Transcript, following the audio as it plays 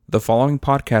The following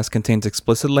podcast contains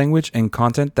explicit language and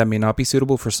content that may not be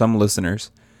suitable for some listeners.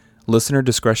 Listener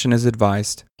discretion is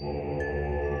advised.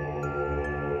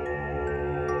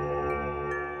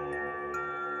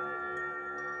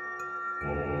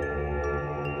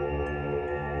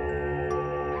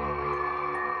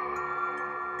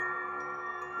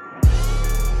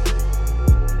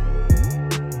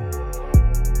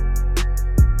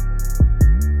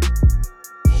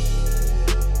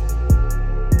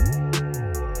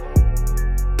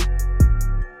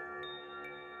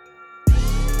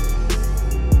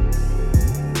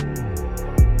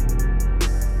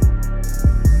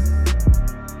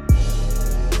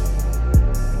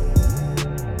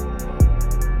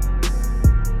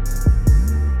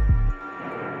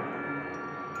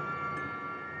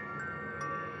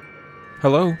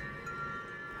 Hello.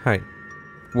 Hi.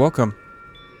 Welcome.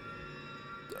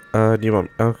 Do you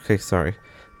want... Okay, sorry.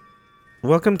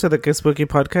 Welcome to the Get Spooky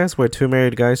podcast, where two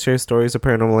married guys share stories of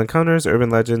paranormal encounters,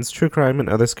 urban legends, true crime, and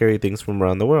other scary things from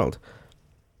around the world.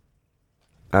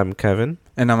 I'm Kevin.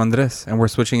 And I'm Andres, and we're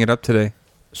switching it up today.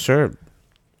 Sure.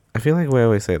 I feel like we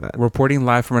always say that. Reporting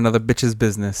live from another bitch's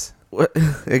business. What?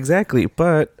 Exactly,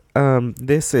 but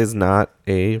this is not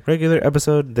a regular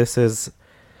episode. This is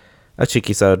a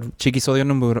chiquisode. Chiquisodio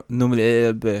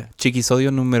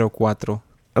número 4.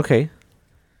 Okay.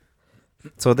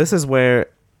 So this is where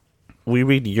we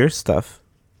read your stuff.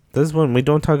 This is when we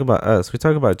don't talk about us. We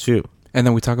talk about you. And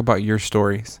then we talk about your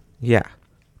stories. Yeah.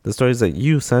 The stories that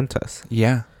you sent us.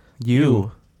 Yeah.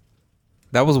 You.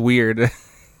 That was weird.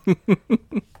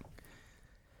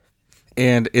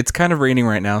 And it's kind of raining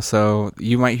right now, so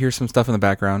you might hear some stuff in the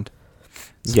background.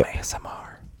 Yeah.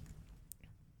 ASMR.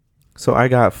 So I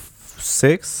got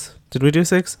 6. Did we do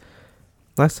 6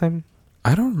 last time?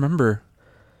 I don't remember.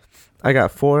 I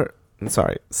got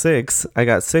 6. I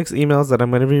got 6 emails that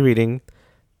I'm going to be reading.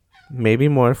 Maybe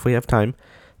more if we have time.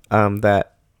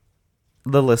 That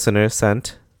the listener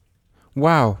sent.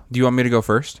 Wow. Do you want me to go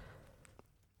first?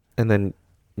 And then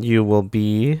you will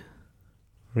be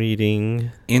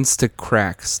reading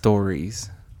Instacrack stories.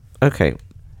 Okay.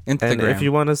 Instagram. And if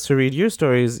you want us to read your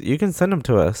stories, you can send them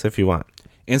to us if you want.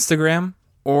 Instagram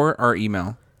or our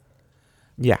email.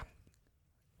 Yeah.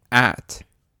 At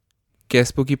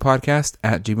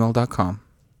getspookypodcast@gmail.com.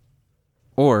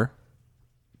 Or,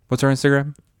 what's our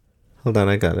Instagram? Hold on,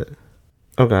 I got it.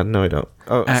 Oh, God, no, I don't.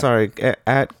 Oh, sorry.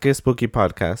 At Get Spooky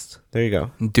Podcast. There you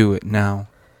go. Do it now.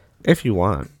 If you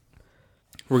want.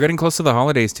 We're getting close to the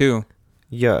holidays, too.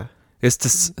 Yeah. It's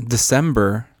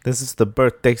December. This is the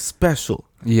birthday special.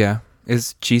 Yeah.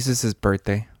 It's Jesus'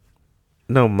 birthday.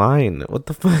 No, mine. What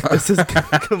the fuck? This is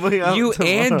coming out You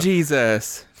tomorrow. and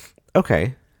Jesus.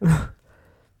 Okay.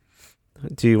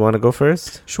 Do you want to go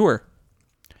first? Sure.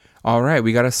 All right.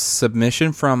 We got a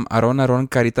submission from Aron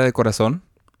Carita de Corazon.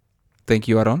 Thank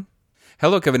you, Aron.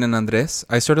 Hello, Kevin and Andres.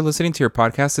 I started listening to your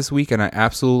podcast this week, and I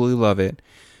absolutely love it.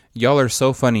 Y'all are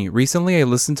so funny. Recently, I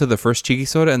listened to the first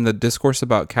Chiquisode, and the discourse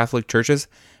about Catholic churches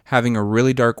having a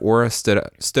really dark aura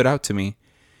stood out to me.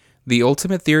 The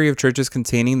ultimate theory of churches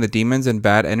containing the demons and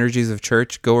bad energies of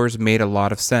church-goers made a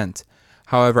lot of sense.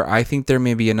 However, I think there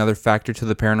may be another factor to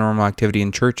the paranormal activity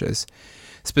in churches,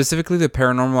 specifically the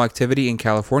paranormal activity in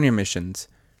California missions.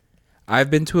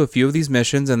 I've been to a few of these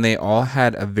missions, and they all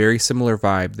had a very similar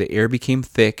vibe. The air became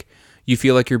thick, you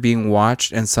feel like you're being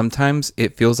watched, and sometimes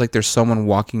it feels like there's someone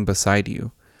walking beside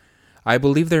you. I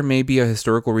believe there may be a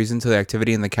historical reason to the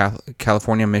activity in the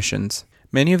California missions.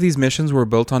 Many of these missions were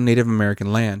built on Native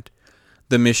American land.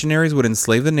 The missionaries would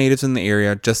enslave the natives in the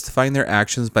area, justifying their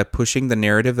actions by pushing the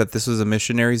narrative that this was a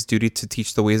missionary's duty to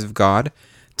teach the ways of God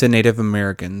to Native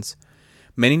Americans.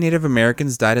 Many Native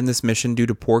Americans died in this mission due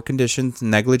to poor conditions,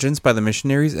 negligence by the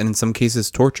missionaries, and in some cases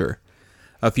torture.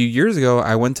 A few years ago,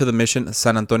 I went to the mission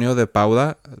San Antonio de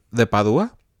Padua.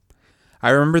 I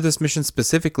remember this mission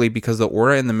specifically because the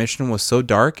aura in the mission was so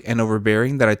dark and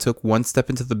overbearing that I took one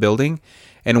step into the building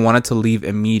and wanted to leave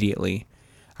immediately.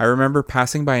 I remember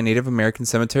passing by a Native American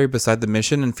cemetery beside the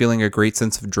mission and feeling a great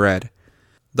sense of dread.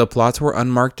 The plots were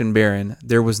unmarked and barren.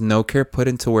 There was no care put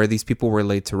into where these people were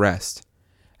laid to rest.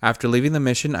 After leaving the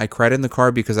mission, I cried in the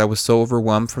car because I was so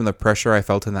overwhelmed from the pressure I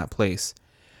felt in that place.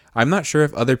 I'm not sure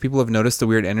if other people have noticed the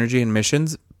weird energy in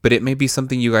missions, but it may be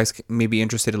something you guys may be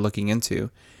interested in looking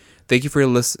into. Thank you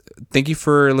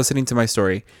for listening to my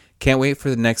story. Can't wait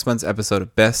for the next month's episode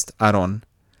of Best Aron.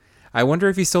 I wonder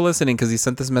if he's still listening because he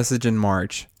sent this message in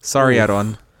March. Sorry, Oof.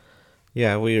 Aron.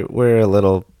 Yeah, we're a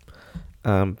little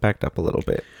backed up a little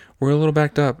bit. We're a little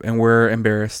backed up and we're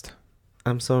embarrassed.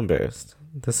 I'm so embarrassed.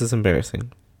 This is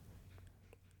embarrassing.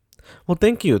 Well,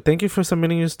 thank you. Thank you for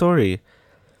submitting your story.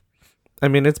 I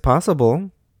mean, it's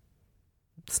possible.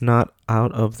 It's not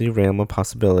out of the realm of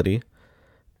possibility.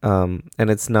 And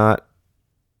it's not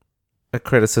a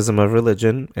criticism of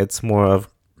religion. It's more of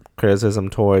criticism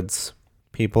towards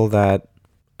people that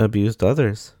abused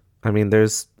others. I mean,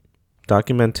 there's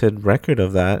documented record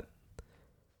of that.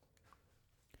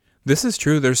 This is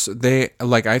true.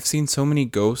 I've seen so many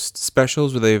ghost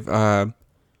specials where they've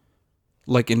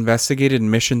investigated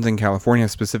missions in California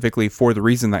specifically for the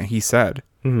reason that he said.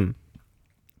 Mm-hmm.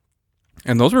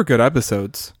 And those were good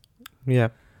episodes. Yeah.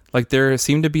 Like there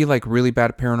seemed to be like really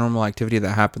bad paranormal activity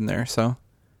that happened there, so.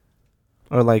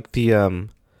 Or like the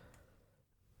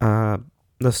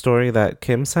story that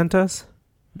Kim sent us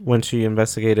when she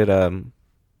investigated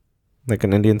like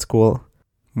an Indian school.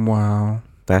 Wow.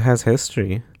 That has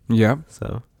history. Yep.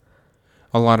 So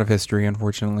a lot of history,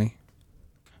 unfortunately.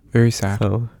 Very sad.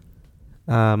 So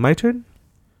my turn?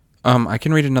 I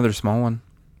can read another small one.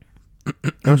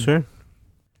 Oh, sure.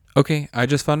 Okay, I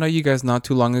just found out you guys not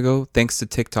too long ago thanks to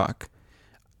TikTok.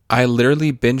 I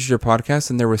literally binged your podcast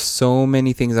and there were so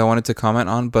many things I wanted to comment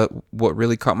on, but what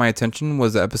really caught my attention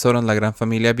was the episode on La Gran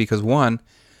Familia because one,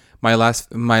 my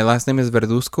last name is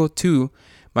Verduzco. Two,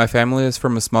 my family is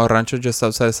from a small rancho just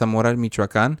outside of Zamora,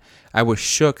 Michoacan. I was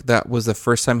shook that was the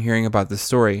first time hearing about this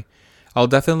story. I'll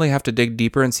definitely have to dig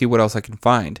deeper and see what else I can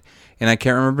find. And I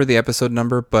can't remember the episode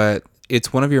number, but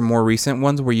it's one of your more recent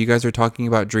ones where you guys are talking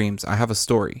about dreams. I have a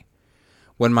story.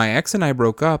 When my ex and I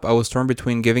broke up, I was torn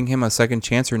between giving him a second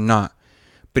chance or not.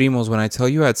 Primos, when I tell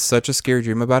you I had such a scary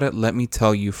dream about it, let me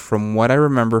tell you, from what I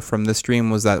remember from this dream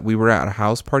was that we were at a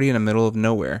house party in the middle of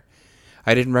nowhere.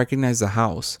 I didn't recognize the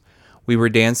house. We were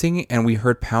dancing and we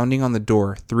heard pounding on the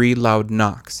door, 3 loud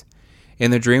knocks.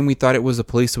 In the dream, we thought it was the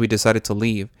police, so we decided to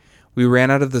leave. We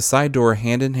ran out of the side door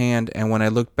hand in hand, and when I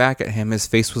looked back at him, his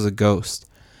face was a ghost.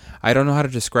 I don't know how to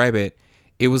describe it.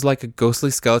 It was like a ghostly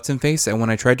skeleton face, and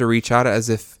when I tried to reach out as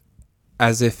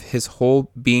if his whole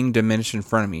being diminished in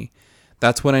front of me,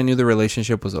 that's when I knew the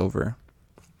relationship was over.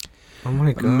 Oh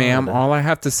my god. Ma'am, all I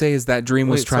have to say is that dream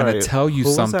was trying to tell you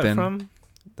something. Was that from?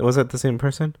 Was that the same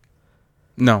person?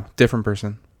 No, different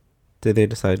person. Did they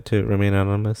decide to remain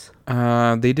anonymous?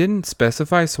 They didn't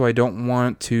specify, so I don't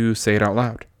want to say it out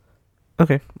loud.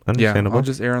 Okay, understandable. Yeah, I'll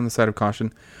just err on the side of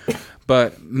caution.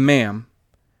 But, ma'am,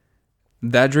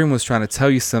 that dream was trying to tell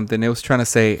you something. It was trying to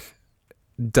say,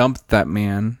 dump that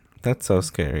man. That's so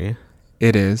scary.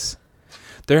 It is.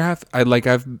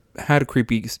 I've had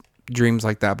creepy dreams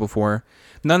like that before.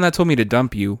 None that told me to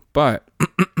dump you, but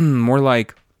more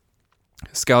like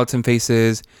skeleton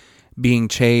faces, being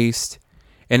chased,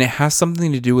 and it has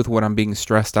something to do with what I'm being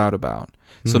stressed out about.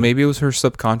 So maybe it was her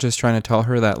subconscious trying to tell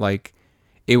her that like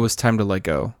it was time to let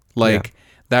go. Like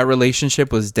that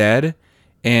relationship was dead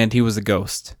and he was a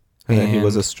ghost. And he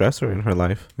was a stressor in her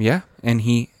life. Yeah, and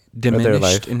he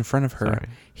diminished in front of her. Sorry.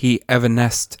 He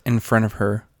evanesced in front of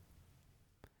her.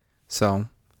 So,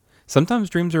 sometimes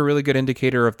dreams are a really good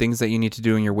indicator of things that you need to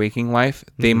do in your waking life.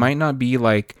 They might not be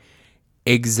like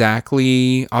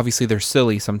exactly, obviously they're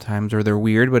silly sometimes or they're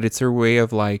weird, but it's their way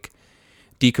of like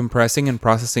decompressing and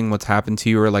processing what's happened to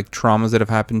you or like traumas that have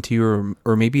happened to you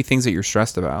or maybe things that you're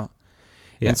stressed about.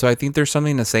 Yeah. And so I think there's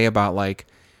something to say about like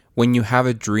when you have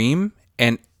a dream,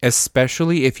 and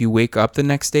especially if you wake up the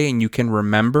next day and you can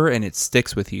remember and it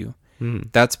sticks with you.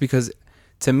 That's because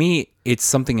to me, it's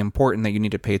something important that you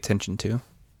need to pay attention to.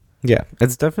 Yeah,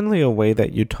 it's definitely a way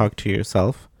that you talk to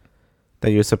yourself,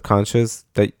 that your subconscious,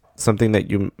 that something that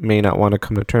you may not want to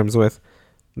come to terms with,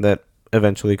 that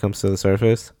eventually comes to the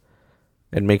surface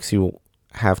and makes you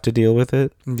have to deal with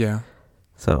it. Yeah.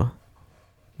 So,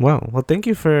 wow. Well, thank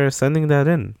you for sending that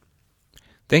in.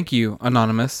 Thank you,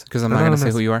 Anonymous, because I'm not going to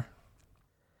say who you are.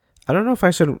 I don't know if I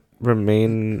should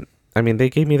remain... I mean, they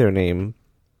gave me their name,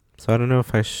 so I don't know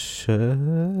if I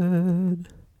should...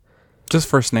 Just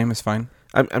first name is fine.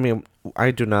 I mean,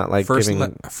 I do not like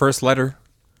giving... First letter.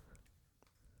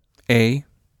 A.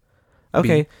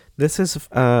 Okay, B. This is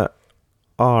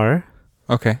R.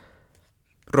 Okay.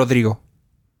 Rodrigo.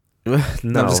 No,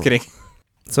 I'm just kidding.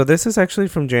 So this is actually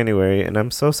from January, and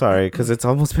I'm so sorry because it's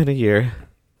almost been a year.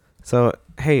 So,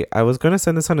 hey, I was going to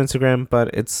send this on Instagram, but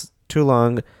it's too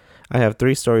long. I have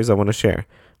 3 stories I want to share.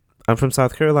 I'm from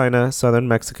South Carolina, Southern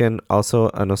Mexican, also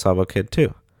a Nosabo kid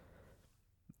too.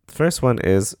 The first one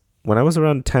is, when I was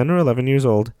around 10 or 11 years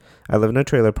old, I lived in a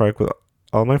trailer park with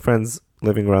all my friends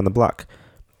living around the block.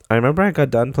 I remember I got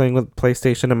done playing with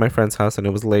PlayStation at my friend's house and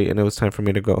it was late and it was time for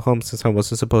me to go home since I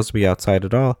wasn't supposed to be outside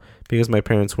at all because my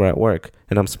parents were at work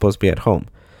and I'm supposed to be at home.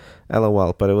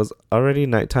 LOL, but it was already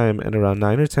nighttime and around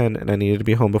 9 or 10 and I needed to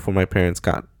be home before my parents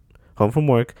got home from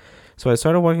work. So I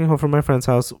started walking home from my friend's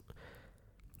house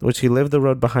which he lived the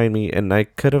road behind me, and I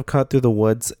could have cut through the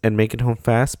woods and make it home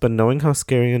fast, but knowing how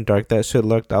scary and dark that shit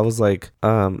looked, I was like,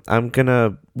 I'm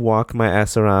gonna walk my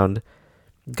ass around,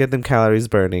 get them calories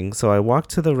burning. So I walked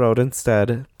to the road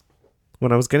instead.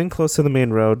 When I was getting close to the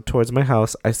main road towards my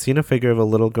house, I seen a figure of a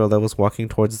little girl that was walking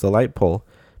towards the light pole,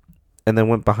 and then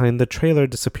went behind the trailer,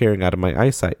 disappearing out of my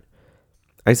eyesight.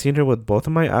 I seen her with both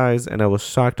of my eyes, and I was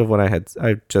shocked of what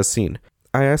I'd just seen.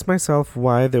 I asked myself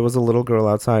why there was a little girl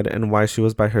outside and why she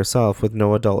was by herself with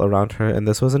no adult around her, and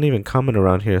this wasn't even common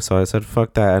around here, so I said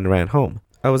fuck that and ran home.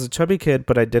 I was a chubby kid,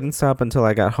 but I didn't stop until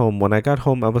I got home. When I got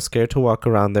home, I was scared to walk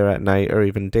around there at night or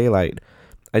even daylight.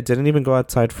 I didn't even go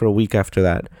outside for a week after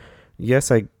that. Yes,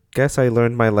 I guess I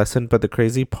learned my lesson, but the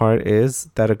crazy part is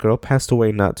that a girl passed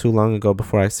away not too long ago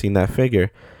before I seen that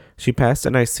figure. She passed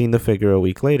and I seen the figure a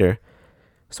week later.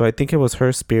 So I think it was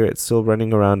her spirit still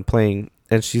running around playing,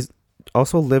 and she's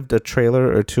also lived a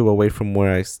trailer or two away from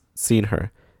where I seen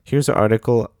her. Here's an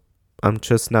article. I'm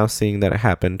just now seeing that it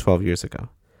happened 12 years ago.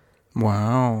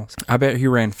 Wow. I bet he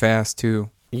ran fast too.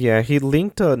 Yeah, he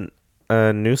linked a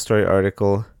news story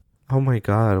article. Oh my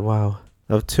god, wow.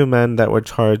 Of two men that were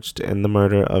charged in the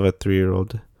murder of a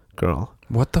 3-year-old girl.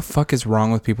 What the fuck is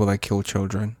wrong with people that kill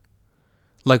children?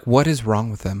 Like, what is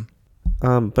wrong with them?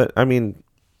 But I mean,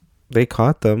 they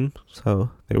caught them,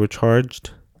 so they were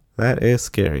charged. That is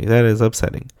scary. That is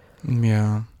upsetting.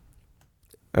 Yeah.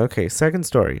 Okay, second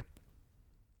story.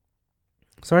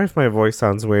 Sorry if my voice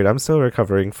sounds weird. I'm still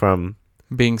recovering from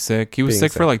Being sick. He was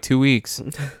sick for like 2 weeks.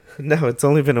 No, it's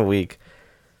only been a week.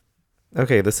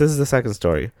 Okay, this is the second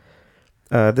story.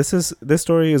 This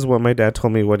story is what my dad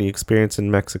told me what he experienced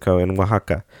in Mexico, in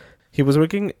Oaxaca. He was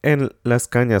working in Las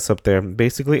Cañas up there,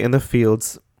 basically in the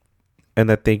fields, and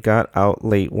that they got out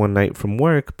late one night from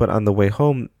work, but on the way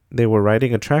home, they were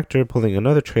riding a tractor pulling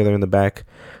another trailer in the back,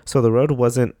 so the road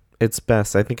wasn't its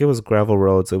best. I think it was gravel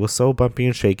roads. It was so bumpy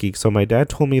and shaky, so my dad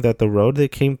told me that the road they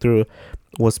came through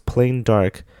was plain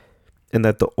dark, and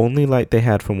that the only light they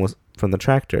had was from the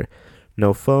tractor.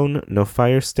 No phone, no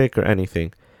fire stick or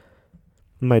anything.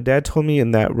 My dad told me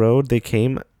in that road they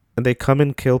come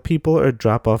and kill people or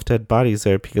drop off dead bodies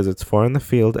there because it's far in the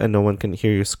field and no one can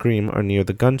hear you scream or hear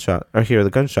the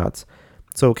gunshots.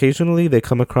 So occasionally they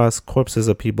come across corpses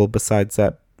of people. Besides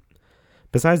that,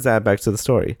 back to the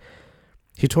story.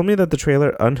 He told me that the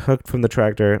trailer unhooked from the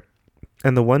tractor,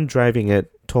 and the one driving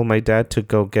it told my dad to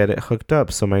go get it hooked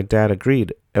up, so my dad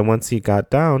agreed. And once he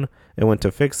got down and went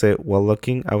to fix it, while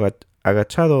looking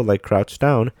agachado, like crouched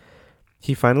down,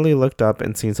 he finally looked up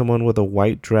and seen someone with a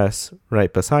white dress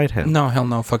right beside him. No, hell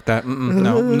no, fuck that.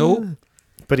 No, nope.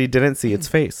 But he didn't see its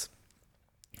face.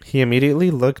 He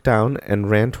immediately looked down and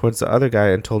ran towards the other guy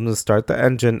and told him to start the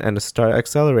engine and to start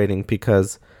accelerating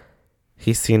because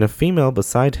he seen a female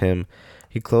beside him.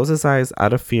 He closed his eyes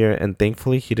out of fear, and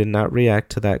thankfully he did not react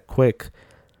to that quick,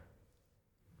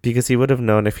 because he would have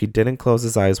known if he didn't close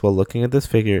his eyes while looking at this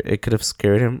figure, it could have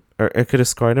scared him, or it could have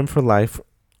scarred him for life,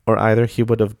 or either he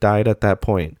would have died at that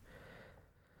point.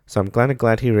 So I'm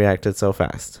glad he reacted so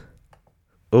fast.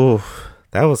 Ooh,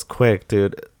 that was quick,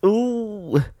 dude.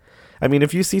 Ooh. I mean,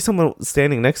 if you see someone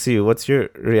standing next to you, what's your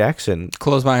reaction?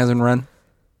 Close my eyes and run.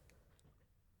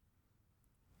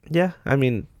 Yeah, I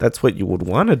mean, that's what you would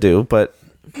want to do, but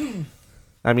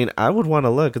I mean, I would want to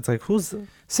look. It's like, who's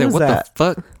what that?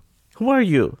 The fuck? Who are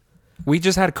you? We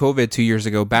just had COVID 2 years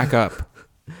ago. Back up.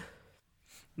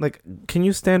 Like, can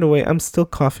you stand away? I'm still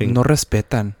coughing. No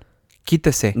respetan.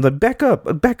 Quítese. Back up.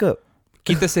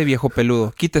 Quítese, viejo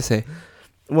peludo. Quítese.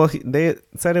 Well, they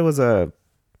said it was a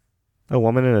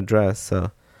woman in a dress,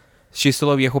 so. She's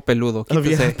still a viejo peludo.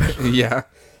 Quítese. Yeah.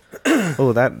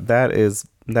 Oh,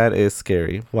 that is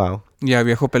scary. Wow. Yeah,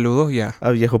 viejo peludo. Yeah.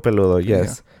 A viejo peludo,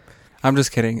 yes. Yeah. I'm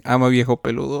just kidding. I'm a viejo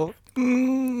peludo.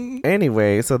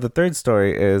 Anyway, so the third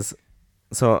story is,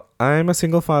 so I'm a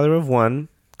single father of one,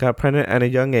 got pregnant at a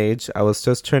young age. I was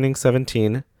just turning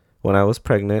 17 when I was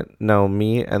pregnant. Now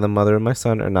me and the mother of my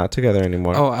son are not together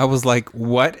anymore. Oh, I was like,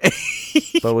 what?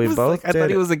 But we both I thought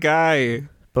he was a guy.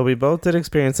 But we both did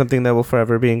experience something that will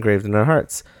forever be engraved in our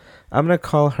hearts. I'm going to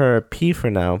call her P for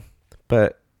now,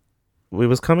 but we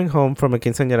was coming home from a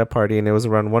quinceañera party, and it was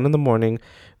around 1 a.m.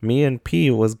 Me and P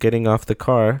was getting off the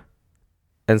car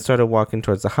and started walking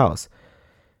towards the house.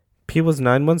 P was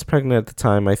 9 months pregnant at the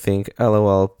time, I think,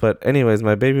 LOL. But anyways,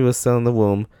 my baby was still in the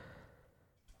womb.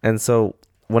 And so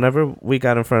whenever we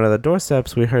got in front of the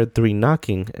doorsteps, we heard 3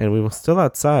 knocking, and we were still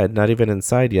outside, not even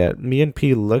inside yet. Me and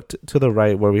P looked to the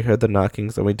right where we heard the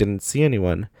knockings, and we didn't see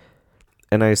anyone.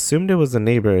 And I assumed it was the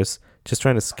neighbors just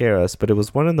trying to scare us, but it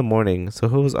was 1 a.m, so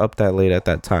who was up that late at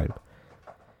that time?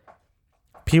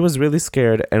 P was really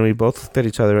scared, and we both looked at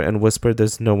each other and whispered,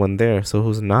 "There's no one there, so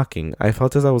who's knocking?" I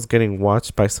felt as I was getting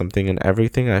watched by something and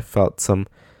everything. I felt some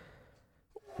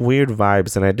weird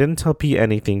vibes, and I didn't tell P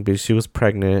anything because she was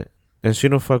pregnant, and she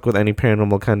don't fuck with any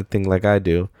paranormal kind of thing like I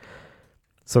do.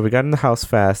 So we got in the house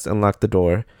fast and locked the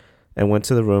door, and went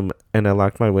to the room, and I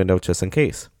locked my window just in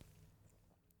case.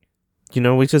 You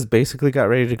know, we just basically got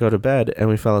ready to go to bed, and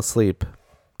we fell asleep.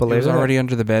 But It was already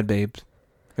under the bed, babes.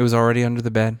 It was already under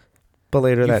the bed. But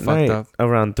later You that fucked night, up.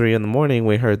 around 3 in the morning,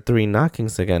 we heard 3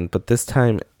 knockings again, but this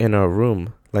time in our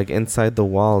room, like inside the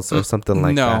walls or something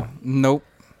like that. Nope.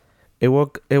 It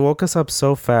woke us up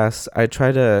so fast. I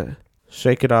tried to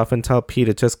shake it off and tell P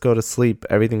to just go to sleep.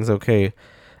 Everything's okay.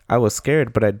 I was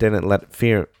scared, but I didn't let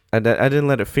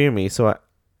it fear me. So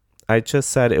I just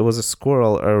said it was a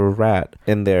squirrel or a rat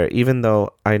in there, even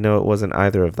though I know it wasn't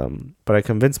either of them. But I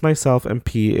convinced myself and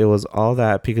P it was all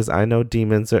that because I know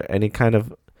demons or any kind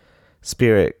of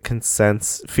spirit can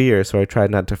sense fear, so I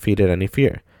tried not to feed it any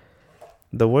fear.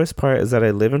 The worst part is that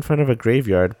I live in front of a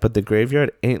graveyard, but the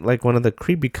graveyard ain't like one of the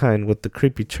creepy kind with the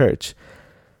creepy church.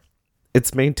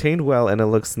 It's maintained well and it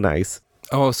looks nice.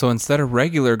 Oh, so instead of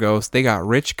regular ghosts, they got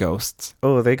rich ghosts.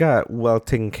 Oh, they got well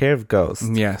taken care of ghosts.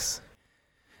 Yes.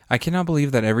 I cannot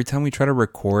believe that every time we try to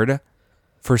record,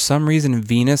 for some reason,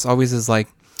 Venus always is like,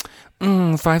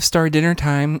 5-star dinner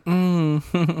time.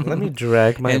 Let me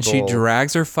drag my and bowl. she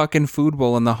drags her fucking food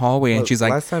bowl in the hallway, and she's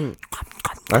like, last time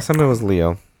it was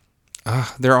Leo.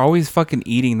 they're always fucking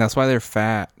eating. That's why they're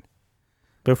fat.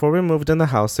 Before we moved in the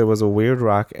house, there was a weird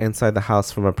rock inside the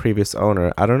house from a previous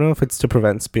owner. I don't know if it's to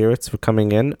prevent spirits from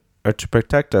coming in or to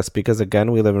protect us because,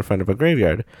 again, we live in front of a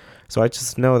graveyard. So I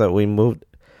just know that we moved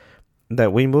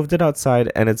it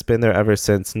outside and it's been there ever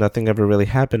since. Nothing ever really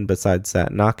happened besides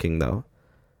that knocking, though.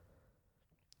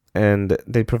 And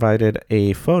they provided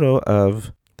a photo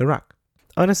of the rock.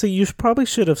 Honestly, you probably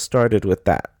should have started with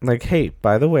that. Like, hey,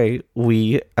 by the way,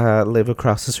 we live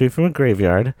across the street from a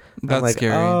graveyard. That's like,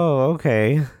 scary. Oh,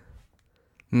 okay.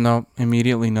 No,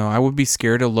 immediately no. I would be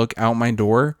scared to look out my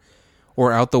door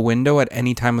or out the window at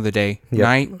any time of the day. Yep.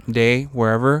 Night, day,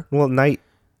 wherever. Well, night.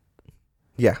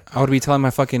 Yeah. I would be telling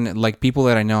my fucking, like, people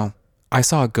that I know, I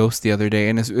saw a ghost the other day,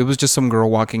 and it was just some girl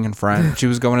walking in front. She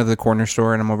was going to the corner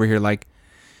store, and I'm over here like,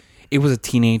 it was a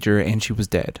teenager, and she was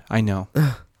dead. I know.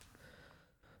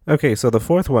 Okay, so the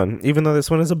fourth one, even though this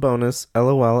one is a bonus,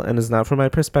 LOL, and is not from my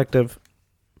perspective,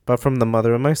 but from the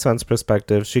mother of my son's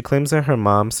perspective, she claims that her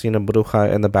mom seen a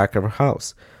bruja in the back of her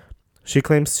house. She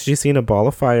claims she seen a ball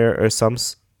of fire or some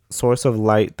source of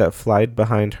light that flied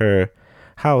behind her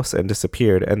house and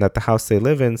disappeared, and that the house they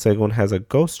live in, Segun, has a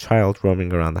ghost child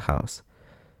roaming around the house.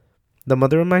 The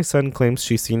mother of my son claims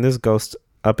she's seen this ghost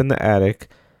up in the attic,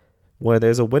 where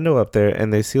there's a window up there,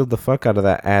 and they sealed the fuck out of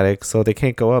that attic, so they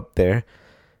can't go up there.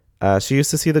 She used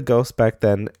to see the ghost back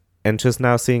then, and just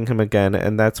now seeing him again,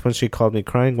 and that's when she called me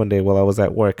crying one day while I was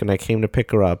at work, and I came to pick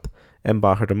her up and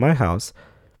brought her to my house.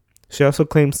 She also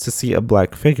claims to see a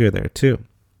black figure there, too.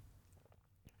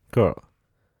 Girl.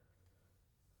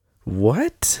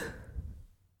 What?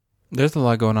 There's a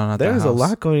lot going on at that house. There's a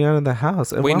lot going on in the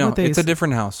house. And Wait, why no, would they it's a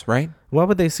different house, right? Why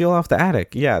would they seal off the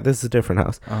attic? Yeah, this is a different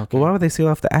house. Okay. But why would they seal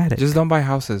off the attic? Just don't buy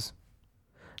houses.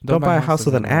 Don't buy a house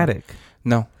with an anymore. attic.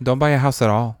 No, don't buy a house at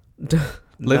all.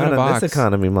 Live in a Not box. this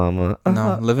economy, mama.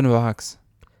 No, live in a box.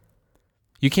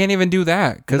 You can't even do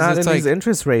that because Not it's in like these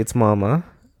interest rates, mama.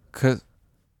 because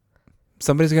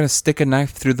somebody's gonna stick a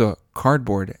knife through the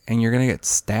cardboard and you're gonna get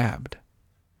stabbed.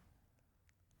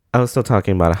 I was still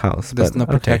talking about a house. There's but, no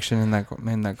okay. protection in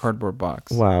that cardboard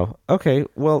box. Wow. Okay.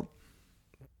 Well,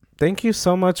 thank you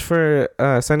so much for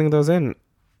sending those in,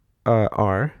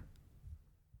 R.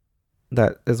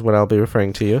 That is what I'll be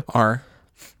referring to you. R.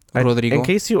 Rodrigo. In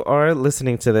case you are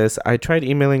listening to this, I tried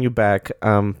emailing you back,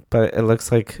 but it looks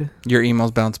like Your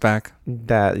emails bounce back.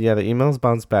 that. Yeah, the emails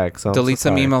bounce back. So Delete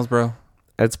some emails, bro.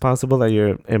 It's possible that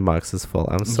your inbox is full.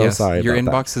 I'm so sorry. Your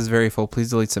about inbox is very full. Please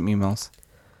delete some emails.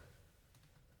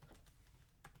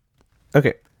 that.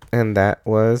 Okay, and that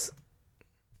was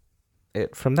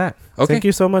it from that. Okay. Thank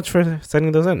you so much for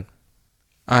sending those in.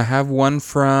 I have one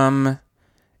from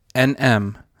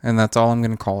NM, and that's all I'm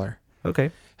gonna call her.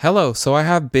 Okay. Hello. So I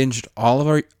have binged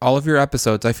all of your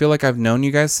episodes. I feel like I've known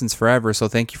you guys since forever, so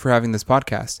thank you for having this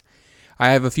podcast.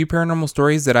 I have a few paranormal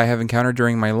stories that I have encountered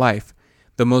during my life.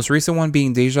 The most recent one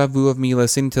being deja vu of me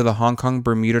listening to the Hong Kong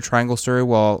Bermuda Triangle story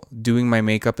while doing my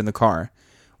makeup in the car,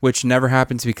 which never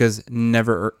happens because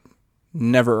never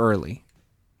early.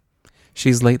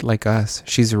 She's late like us.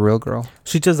 She's a real girl.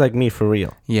 She's just like me for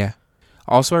real. Yeah.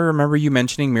 Also, I remember you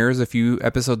mentioning mirrors a few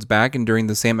episodes back, and during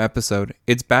the same episode,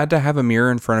 it's bad to have a mirror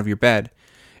in front of your bed.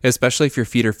 especially if your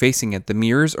feet are facing it. The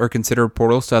mirrors are considered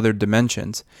portals to other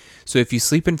dimensions. So if you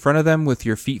sleep in front of them with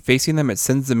your feet facing them, it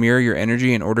sends the mirror your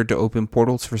energy in order to open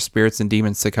portals for spirits and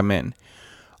demons to come in.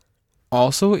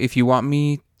 Also, if you want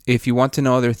to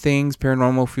know other things,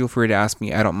 paranormal, feel free to ask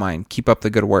me. I don't mind. Keep up the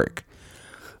good work.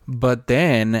 But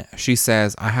then she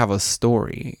says, I have a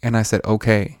story. And I said,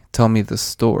 okay, tell me the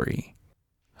story.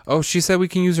 Oh, she said we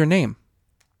can use her name.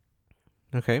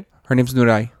 Okay. Her name's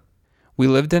Nurai. We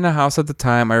lived in a house at the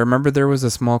time. I remember there was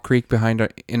a small creek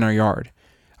in our yard.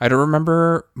 I don't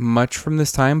remember much from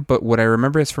this time, but what I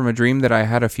remember is from a dream that I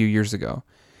had a few years ago.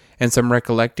 And some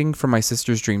recollecting from my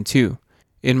sister's dream too.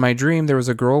 In my dream, there was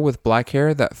a girl with black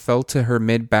hair that fell to her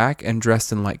mid-back and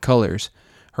dressed in light colors.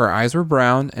 Her eyes were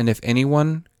brown, and if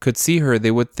anyone could see her,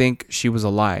 they would think she was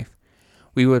alive.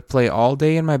 We would play all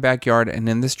day in my backyard, and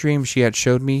in this dream, she had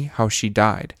showed me how she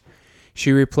died.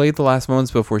 She replayed the last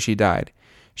moments before she died.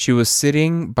 She was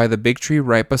sitting by the big tree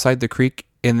right beside the creek,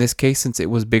 in this case since it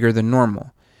was bigger than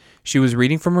normal. She was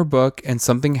reading from her book, and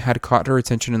something had caught her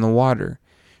attention in the water.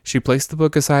 She placed the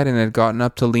book aside and had gotten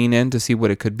up to lean in to see what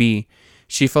it could be.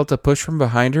 She felt a push from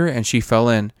behind her, and she fell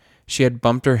in. She had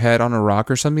bumped her head on a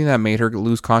rock or something that made her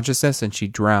lose consciousness, and she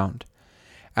drowned.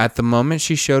 At the moment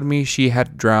she showed me she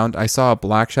had drowned, I saw a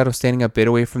black shadow standing a bit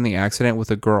away from the accident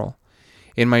with a girl.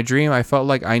 In my dream, I felt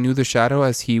like I knew the shadow,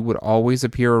 as he would always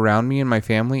appear around me and my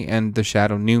family, and the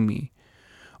shadow knew me.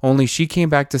 Only she came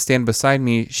back to stand beside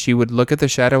me. She would look at the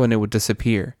shadow and it would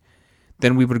disappear.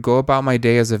 Then we would go about my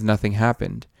day as if nothing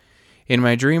happened. In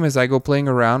my dream, as I go playing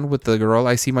around with the girl,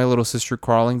 I see my little sister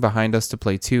crawling behind us to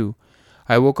play too.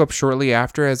 I woke up shortly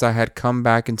after, as I had come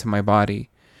back into my body.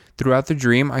 Throughout the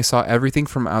dream, I saw everything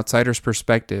from outsider's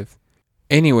perspective.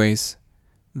 Anyways,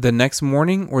 the next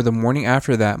morning or the morning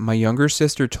after that, my younger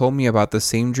sister told me about the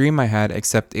same dream I had,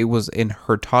 except it was in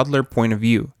her toddler point of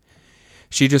view.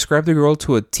 She described the girl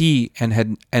to a T,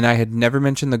 and I had never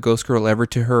mentioned the ghost girl ever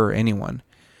to her or anyone.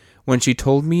 When she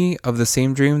told me of the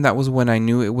same dream, that was when I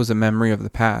knew it was a memory of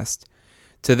the past.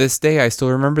 To this day, I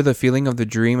still remember the feeling of the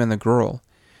dream and the girl.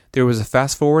 There was a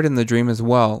fast forward in the dream as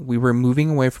well. We were moving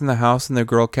away from the house, and the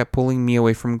girl kept pulling me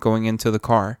away from going into the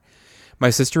car. My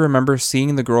sister remembers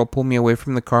seeing the girl pull me away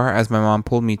from the car as my mom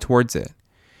pulled me towards it.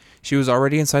 She was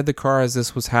already inside the car as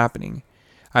this was happening.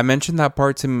 I mentioned that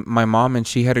part to my mom, and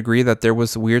she had agreed that there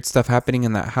was weird stuff happening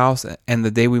in that house, and the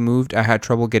day we moved, I had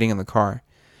trouble getting in the car.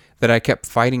 That I kept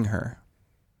fighting her.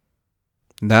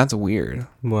 That's weird.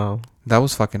 Wow. That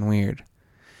was fucking weird.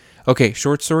 Okay,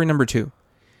 short story number 2.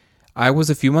 I was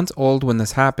a few months old when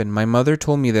this happened. My mother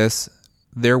told me this.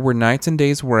 There were nights and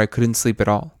days where I couldn't sleep at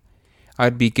all.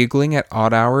 I'd be giggling at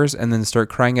odd hours and then start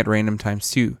crying at random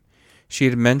times too. She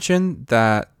had mentioned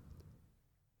that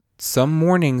some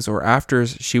mornings or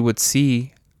afters she would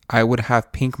see I would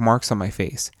have pink marks on my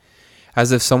face,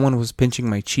 as if someone was pinching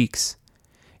my cheeks.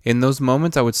 In those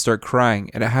moments, I would start crying,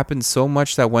 and it happened so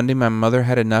much that one day my mother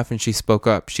had enough and she spoke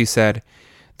up. She said,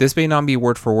 this may not be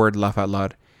word for word, laugh out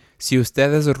loud. Si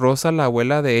usted es Rosa, la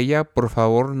abuela de ella, por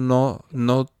favor no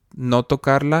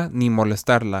tocarla ni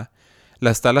molestarla.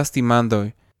 La está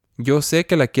lastimando. Yo sé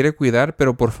que la quiere cuidar,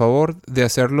 pero por favor de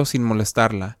hacerlo sin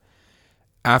molestarla.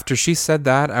 After she said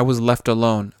that, I was left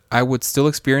alone. I would still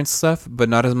experience stuff, but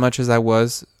not as much as I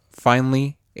was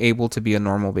finally able to be a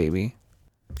normal baby.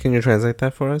 Can you translate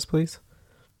that for us, please?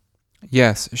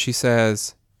 Yes, she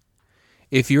says,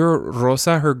 if you're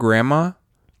Rosa, her grandma,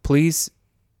 please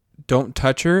don't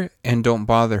touch her and don't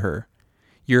bother her.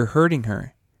 You're hurting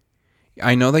her.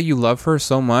 I know that you love her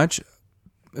so much.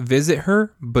 Visit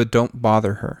her, but don't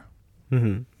bother her.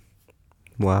 Mm-hmm.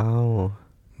 Wow.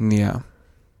 Yeah.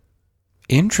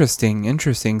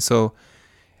 Interesting. So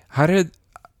how did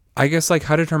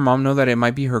her mom know that it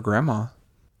might be her grandma?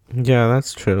 Yeah,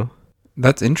 that's true.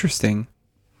 That's interesting.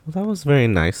 Well, that was very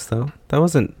nice, though. That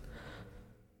wasn't,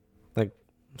 like,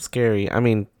 scary. I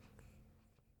mean,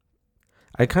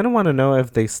 I kind of want to know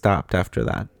if they stopped after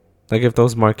that. Like, if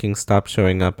those markings stopped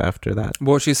showing up after that.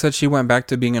 Well, she said she went back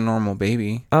to being a normal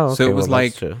baby. Oh, okay. So it was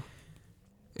that's true.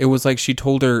 It was like she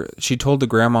told the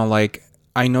grandma, like,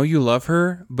 I know you love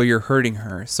her, but you're hurting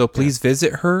her. So please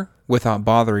visit her without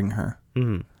bothering her.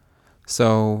 Mm-hmm.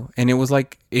 So, and it was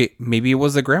like, maybe it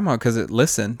was the grandma because it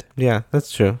listened. Yeah,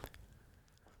 that's true.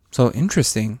 So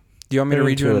interesting. Do you want me to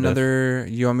read you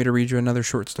intuitive. another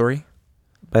short story?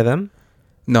 By them?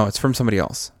 No, it's from somebody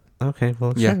else. Okay,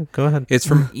 well, Yeah. sure. Go ahead. It's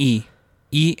from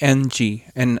E-N-G.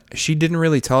 And she didn't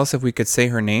really tell us if we could say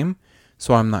her name,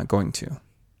 so I'm not going to.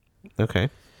 Okay.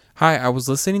 Hi, I was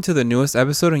listening to the newest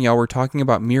episode and y'all were talking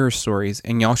about mirror stories,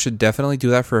 and y'all should definitely do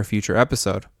that for a future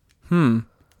episode.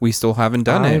 We still haven't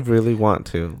done it. I really want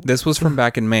to. This was from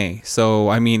back in May, so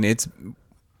I mean,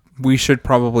 we should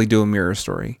probably do a mirror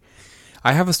story.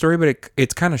 I have a story, but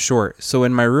it's kind of short. So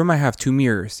in my room, I have 2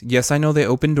 mirrors. Yes, I know they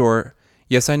open doors.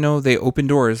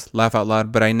 Laugh out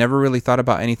loud, but I never really thought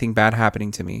about anything bad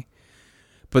happening to me.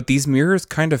 But these mirrors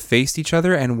kind of faced each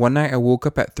other, and one night I woke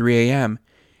up at 3 a.m.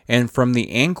 and from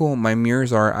the angle my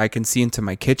mirrors are, I can see into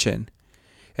my kitchen.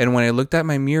 And when I looked at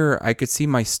my mirror, I could see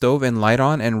my stove and light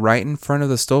on, and right in front of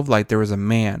the stove light, there was a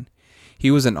man. He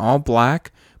was in all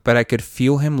black, but I could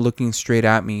feel him looking straight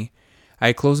at me.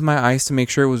 I closed my eyes to make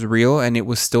sure it was real, and it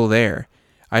was still there.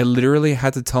 I literally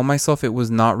had to tell myself it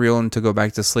was not real and to go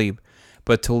back to sleep.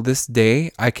 But till this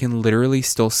day, I can literally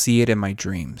still see it in my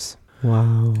dreams.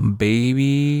 Wow.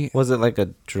 Baby. Was it like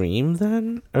a dream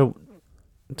then? Or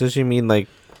does she mean like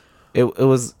it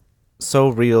was so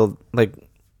real, like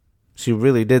she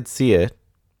really did see it,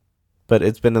 but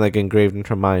it's been like engraved in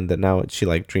her mind that now she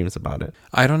like dreams about it?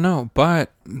 I don't know,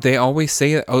 but they always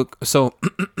say it. Oh, so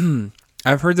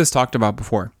I've heard this talked about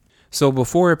before. So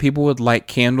before, people would light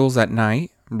candles at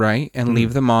night, right? And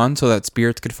leave them on so that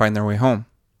spirits could find their way home,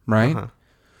 right? Uh-huh.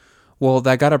 Well,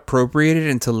 that got appropriated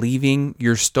into leaving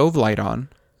your stove light on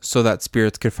so that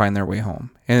spirits could find their way home.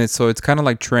 And so it's kind of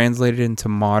like translated into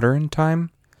modern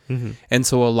time. Mm-hmm. And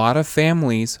so a lot of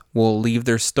families will leave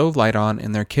their stove light on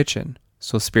in their kitchen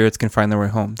so spirits can find their way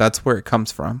home. That's where it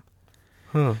comes from.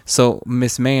 Huh. So,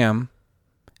 Miss Ma'am,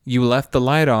 you left the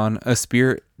light on, a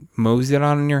spirit moseyed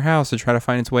on in your house to try to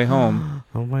find its way home.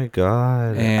 Oh my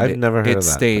God. And I've never heard of that.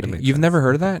 Stayed. You've never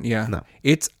heard of that? Yeah. No.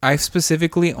 I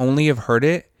specifically only have heard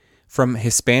it from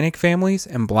Hispanic families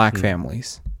and Black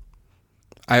families.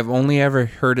 I've only ever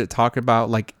heard it talked about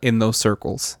like in those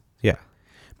circles. Yeah.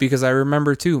 Because I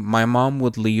remember too, my mom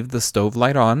would leave the stove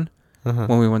light on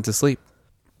when we went to sleep.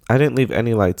 I didn't leave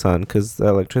any lights on because the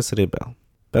electricity bill.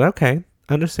 But okay.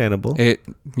 Understandable.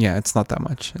 It's not that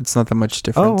much. It's not that much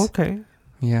difference. Oh, okay.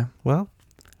 Yeah. Well,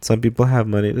 some people have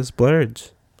money to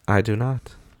splurge. I do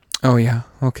not. Oh, yeah.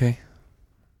 Okay.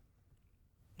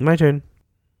 My turn.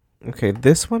 Okay,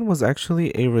 this one was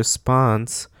actually a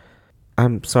response.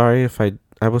 I'm sorry if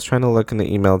I was trying to look in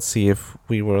the email to see if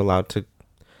we were allowed to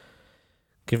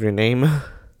give your name.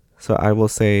 So I will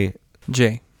say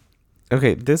Jay.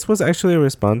 Okay, this was actually a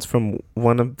response from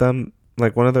one of them,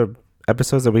 like one of the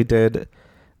episodes that we did,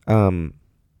 I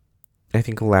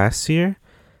think last year.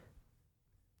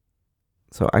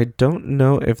 So I don't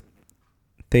know if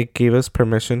they gave us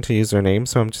permission to use their name,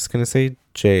 so I'm just going to say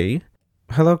Jay.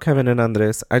 Hello, Kevin and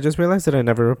Andres. I just realized that I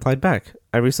never replied back.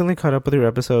 I recently caught up with your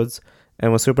episodes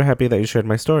and was super happy that you shared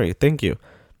my story. Thank you.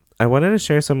 I wanted to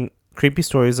share some creepy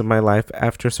stories of my life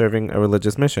after serving a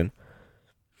religious mission.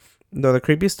 Though the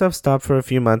creepy stuff stopped for a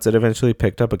few months, it eventually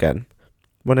picked up again.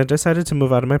 When I decided to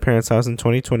move out of my parents' house in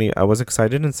 2020, I was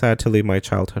excited and sad to leave my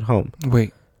childhood home.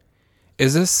 Wait.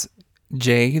 Is this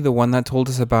Jay, the one that told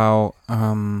us about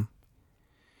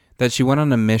that she went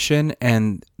on a mission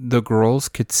and the girls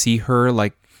could see her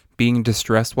like being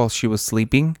distressed while she was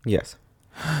sleeping? Yes.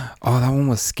 Oh, that one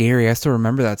was scary. I still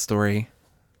remember that story.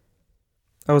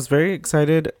 I was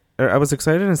excited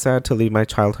and sad to leave my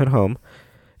childhood home.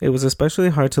 It was especially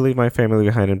hard to leave my family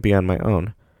behind and be on my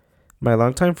own. My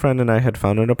longtime friend and I had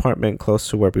found an apartment close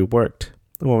to where we worked.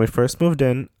 When we first moved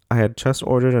in, I had just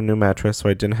ordered a new mattress so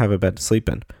I didn't have a bed to sleep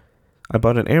in. I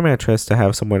bought an air mattress to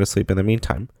have somewhere to sleep in the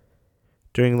meantime.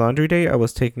 During laundry day, I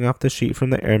was taking off the sheet from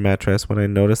the air mattress when I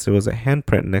noticed there was a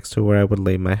handprint next to where I would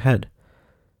lay my head.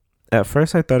 At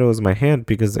first, I thought it was my hand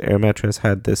because the air mattress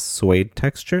had this suede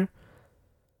texture.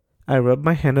 I rubbed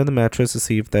my hand on the mattress to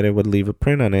see if that it would leave a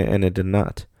print on it, and it did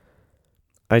not.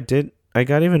 I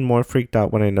got even more freaked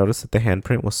out when I noticed that the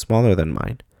handprint was smaller than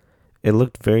mine. It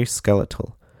looked very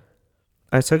skeletal.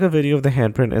 I took a video of the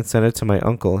handprint and sent it to my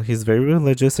uncle. He's very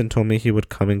religious and told me he would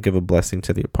come and give a blessing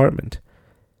to the apartment.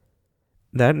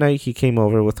 That night, he came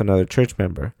over with another church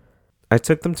member. I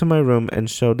took them to my room and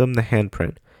showed them the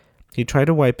handprint. He tried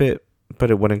to wipe it, but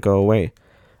it wouldn't go away.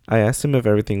 I asked him if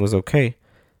everything was okay,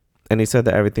 and he said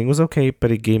that everything was okay,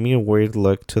 but he gave a worried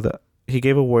look to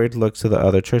the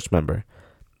other church member.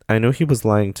 I knew he was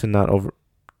lying to not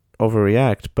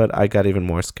overreact, but I got even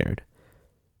more scared.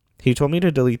 He told me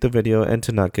to delete the video and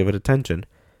to not give it attention.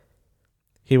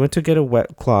 He went to get a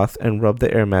wet cloth and rubbed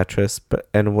the air mattress,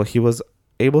 and he was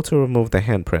able to remove the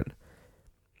handprint.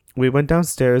 We went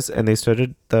downstairs and they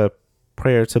started the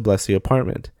prayer to bless the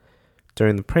apartment.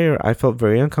 During the prayer, I felt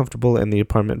very uncomfortable and the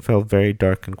apartment felt very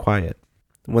dark and quiet.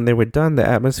 When they were done, the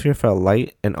atmosphere felt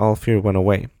light and all fear went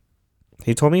away.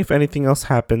 He told me if anything else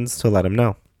happens to let him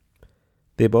know.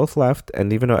 They both left,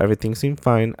 and even though everything seemed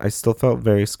fine, I still felt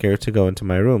very scared to go into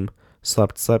my room.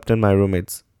 Slept in my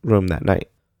roommate's room that night.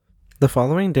 The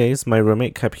following days, my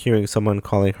roommate kept hearing someone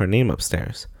calling her name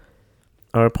upstairs.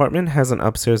 Our apartment has an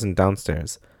upstairs and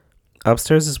downstairs.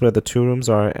 Upstairs is where the 2 rooms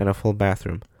are and a full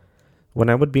bathroom. When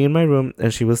I would be in my room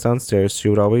and she was downstairs, she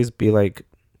would always be like,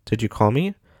 "Did you call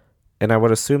me?" And I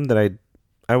would assume that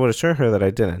I would assure her that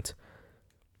I didn't.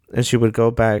 And she would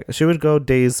go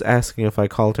days asking if I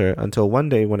called her, until one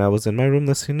day when I was in my room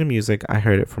listening to music, I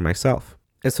heard it for myself.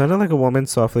 It sounded like a woman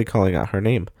softly calling out her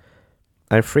name.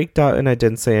 I freaked out and I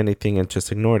didn't say anything and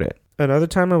just ignored it. Another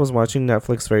time I was watching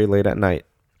Netflix very late at night.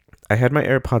 I had my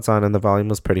AirPods on and the volume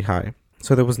was pretty high,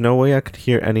 so there was no way I could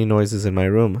hear any noises in my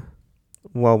room.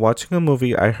 While watching a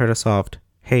movie, I heard a soft,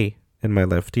 "Hey," in my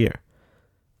left ear.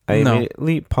 I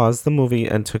immediately paused the movie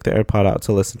and took the AirPod out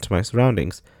to listen to my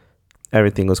surroundings.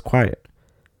 Everything was quiet.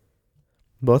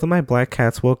 Both of my black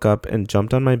cats woke up and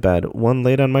jumped on my bed, one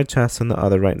laid on my chest and the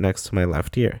other right next to my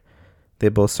left ear. They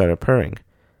both started purring.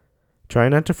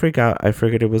 Trying not to freak out, I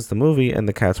figured it was the movie and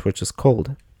the cats were just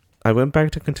cold. I went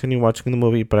back to continue watching the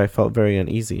movie, but I felt very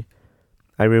uneasy.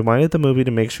 I rewinded the movie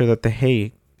to make sure that the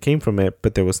 "hey" came from it,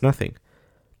 but there was nothing.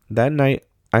 That night,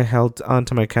 I held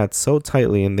onto my cats so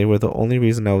tightly and they were the only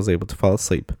reason I was able to fall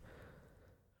asleep.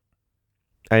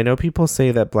 I know people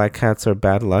say that black cats are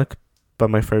bad luck, but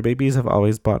my fur babies have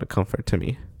always brought a comfort to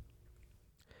me.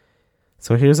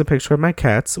 So here's a picture of my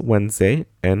cats, Wednesday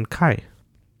and Kai.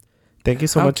 Thank you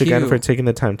so much again for taking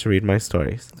the time to read my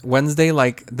stories. Wednesday,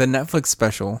 like the Netflix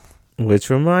special. Which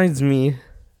reminds me,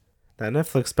 that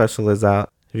Netflix special is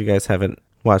out. If you guys haven't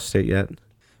watched it yet.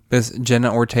 Miss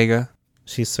Jenna Ortega.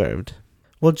 She served.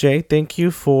 Well, Jay, thank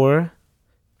you for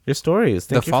your stories.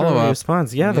 Thank you for your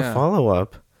response. Yeah, the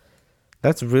follow-up.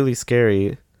 That's really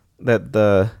scary that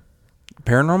the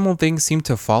paranormal things seem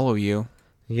to follow you.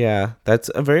 Yeah, that's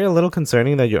a little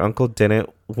concerning that your uncle didn't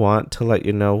want to let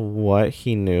you know what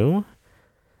he knew.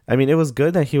 I mean, it was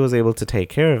good that he was able to take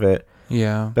care of it.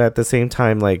 Yeah. But at the same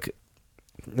time, like,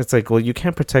 it's like, well, you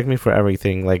can't protect me for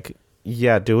everything. Like,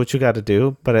 yeah, do what you got to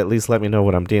do, but at least let me know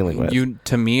what I'm dealing with.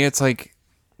 To me, it's like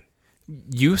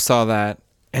you saw that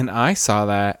and I saw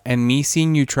that, and me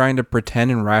seeing you trying to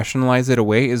pretend and rationalize it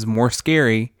away is more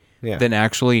scary than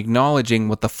actually acknowledging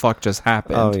what the fuck just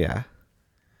happened.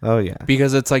 Oh, yeah.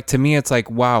 Because it's like, to me, it's like,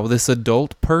 wow, this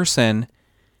adult person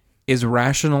is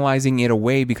rationalizing it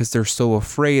away because they're so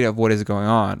afraid of what is going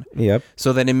on. Yep.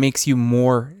 So then it makes you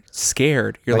more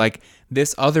scared. You're like,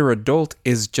 this other adult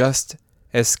is just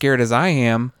as scared as I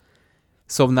am.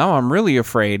 So now I'm really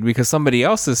afraid because somebody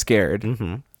else is scared.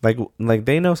 Mm-hmm. Like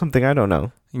they know something I don't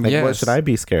know. Like, what should I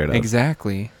be scared of?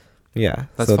 Exactly. Yeah.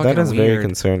 So that is weird. Very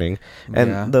concerning.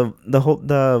 And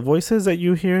the voices that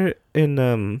you hear in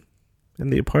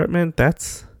the apartment,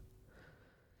 that's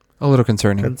a little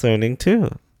concerning. Concerning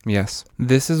too. Yes.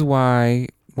 This is why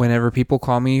whenever people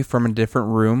call me from a different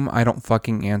room, I don't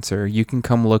fucking answer. You can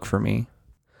come look for me.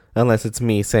 Unless it's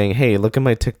me saying, "Hey, look at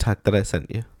my TikTok that I sent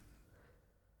you."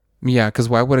 Yeah, because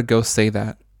why would a ghost say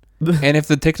that? And if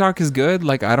the TikTok is good,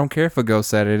 like, I don't care if a ghost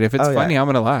said it. If it's funny, I'm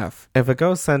going to laugh. If a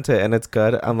ghost sent it and it's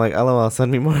good, I'm like, LOL,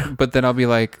 send me more. But then I'll be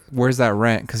like, where's that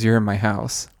rent? Because you're in my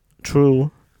house. True.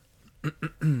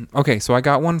 Okay, so I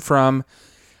got one from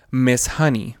Miss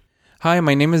Honey. Hi,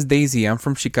 my name is Daisy. I'm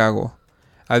from Chicago.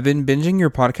 I've been binging your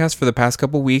podcast for the past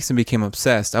couple weeks and became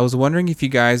obsessed. I was wondering if you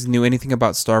guys knew anything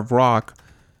about Starved Rock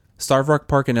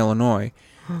Park in Illinois.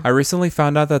 I recently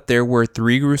found out that there were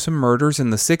 3 gruesome murders in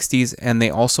the 60s, and they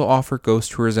also offer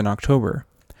ghost tours in October.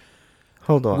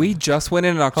 Hold on. We just went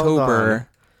in October.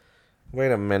 Wait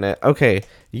a minute. Okay.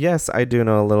 Yes, I do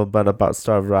know a little bit about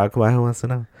Starved Rock. Why wants to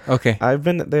know? Okay. I've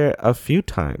been there a few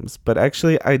times, but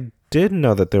actually I did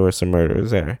know that there were some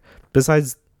murders there.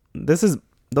 Besides,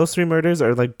 those 3 murders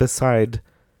are like beside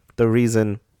the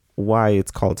reason why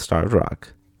it's called Starved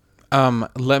Rock.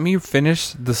 Let me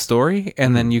finish the story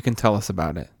and then you can tell us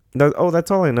about it.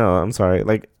 That's all I know. I'm sorry.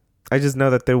 Like, I just know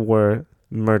that there were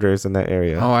murders in that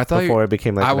area. Oh, I thought before it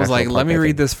became like. I was like, let me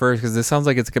read this first because this sounds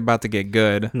like it's about to get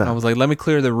good. No. I was like, let me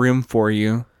clear the room for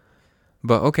you.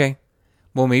 But okay,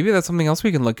 well, maybe that's something else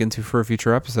we can look into for a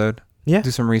future episode. Yeah,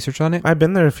 do some research on it. I've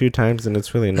been there a few times and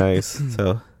it's really nice.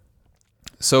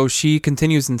 So she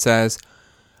continues and says,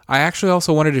 I actually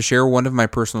also wanted to share one of my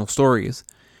personal stories.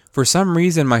 For some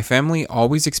reason, my family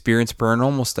always experienced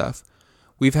paranormal stuff.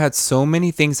 We've had so many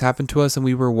things happen to us, and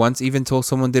we were once even told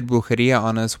someone did brujeria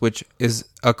on us, which is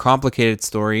a complicated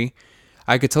story.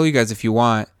 I could tell you guys if you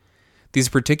want. These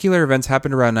particular events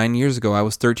happened around 9 years ago. I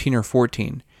was 13 or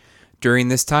 14. During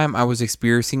this time, I was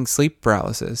experiencing sleep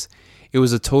paralysis. It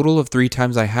was a total of 3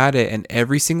 times I had it, and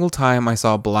every single time I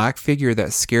saw a black figure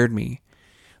that scared me.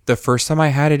 The first time I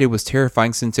had it, it was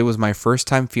terrifying since it was my first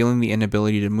time feeling the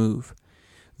inability to move.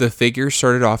 The figure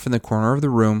started off in the corner of the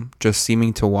room, just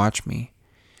seeming to watch me.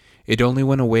 It only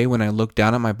went away when I looked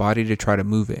down at my body to try to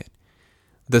move it.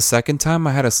 The second time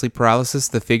I had a sleep paralysis,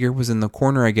 the figure was in the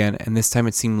corner again, and this time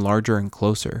it seemed larger and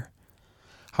closer.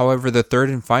 However, the third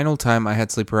and final time I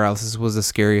had sleep paralysis was the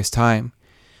scariest time.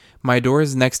 My door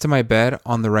is next to my bed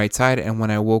on the right side, and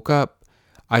when I woke up,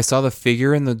 I saw the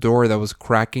figure in the door that was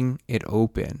cracking it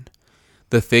open.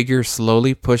 The figure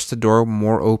slowly pushed the door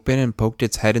more open and poked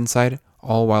its head inside,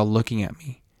 all while looking at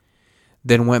me.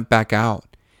 Then went back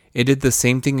out. It did the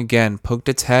same thing again, poked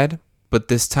its head, but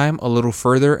this time a little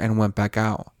further and went back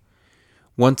out.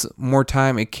 Once more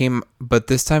time it came, but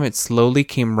this time it slowly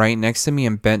came right next to me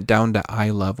and bent down to eye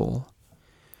level.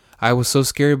 I was so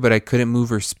scared, but I couldn't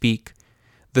move or speak.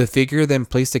 The figure then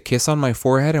placed a kiss on my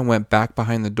forehead and went back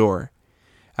behind the door.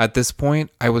 At this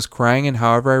point, I was crying, and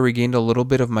however I regained a little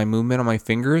bit of my movement on my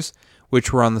fingers,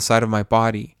 which were on the side of my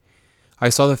body. I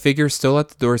saw the figure still at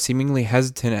the door, seemingly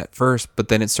hesitant at first, but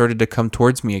then it started to come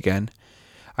towards me again.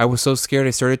 I was so scared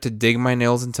I started to dig my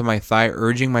nails into my thigh,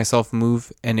 urging myself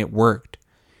move, and it worked.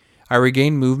 I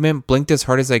regained movement, blinked as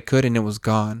hard as I could, and it was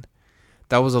gone.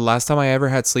 That was the last time I ever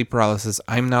had sleep paralysis.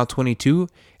 I'm now 22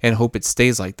 and hope it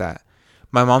stays like that.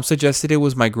 My mom suggested it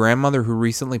was my grandmother who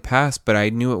recently passed, but I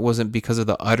knew it wasn't because of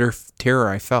the utter terror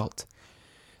I felt.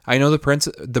 I know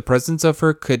the presence of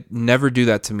her could never do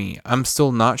that to me. I'm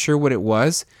still not sure what it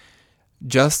was,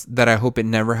 just that I hope it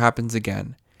never happens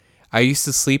again. I used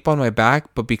to sleep on my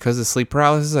back, but because of sleep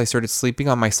paralysis, I started sleeping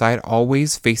on my side,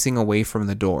 always facing away from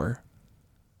the door.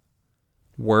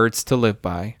 Words to live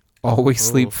by. Always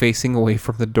sleep facing away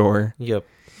from the door. Yep.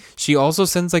 She also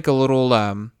sends like a little,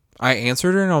 I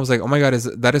answered her and I was like, oh my God,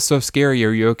 that is so scary.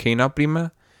 Are you okay now,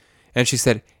 prima? And she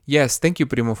said, yes, thank you,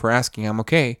 primo, for asking. I'm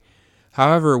okay.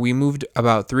 However, we moved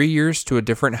about 3 years to a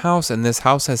different house, and this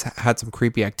house has had some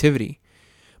creepy activity.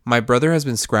 My brother has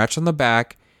been scratched on the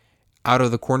back. Out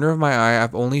of the corner of my eye,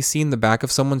 I've only seen the back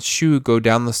of someone's shoe go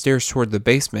down the stairs toward the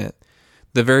basement.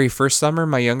 The very first summer,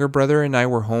 my younger brother and I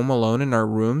were home alone in our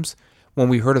rooms when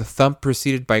we heard a thump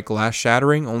preceded by glass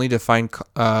shattering, only to find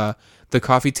the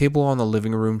coffee table on the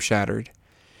living room shattered.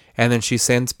 And then she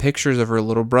sends pictures of her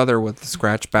little brother with the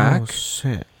scratch back. Oh,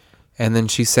 shit. And then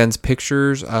she sends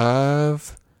pictures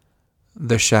of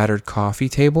the shattered coffee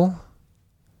table.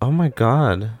 Oh, my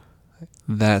God.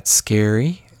 That's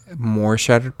scary. More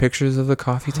shattered pictures of the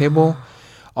coffee table.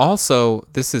 Also,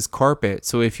 this is carpet.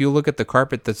 So if you look at the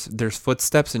carpet, there's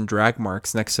footsteps and drag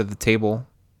marks next to the table.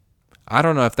 I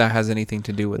don't know if that has anything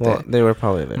to do with it. They were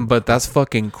probably there. But that's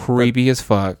fucking creepy as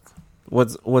fuck.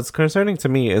 What's concerning to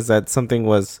me is that something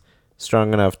was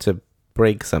strong enough to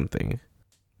break something.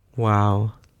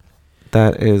 Wow.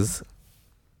 That is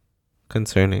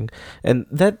concerning. And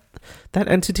that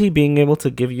entity being able to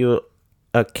give you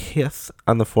a kiss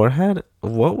on the forehead,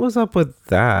 what was up with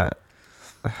that?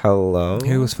 Hello?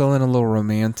 He was feeling a little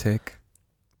romantic.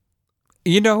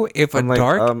 You know, if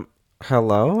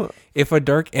hello? If a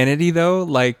dark entity, though,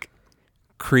 like,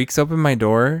 creaks open my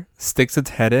door, sticks its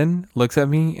head in, looks at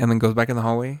me, and then goes back in the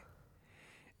hallway,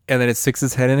 and then it sticks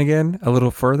its head in again a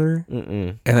little further,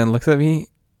 and then looks at me,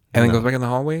 and then goes back in the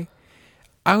hallway,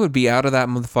 I would be out of that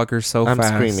motherfucker so fast.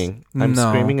 I'm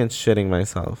screaming and shitting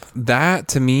myself. That,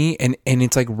 to me, and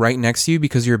it's like right next to you,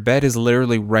 because your bed is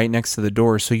literally right next to the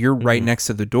door, so you're right next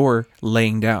to the door,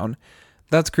 laying down.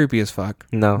 That's creepy as fuck.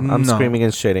 No, I'm screaming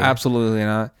and shitting. Absolutely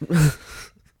not.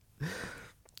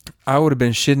 I would have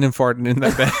been shitting and farting in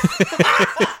that bed.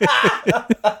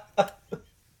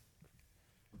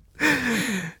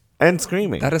 And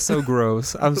screaming. That is so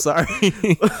gross. I'm sorry.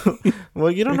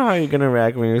 Well, you don't know how you're going to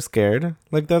react when you're scared.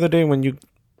 Like the other day when you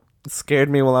scared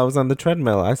me while I was on the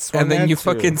treadmill. I swung and then you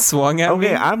fucking swung at me?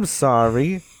 Okay, I'm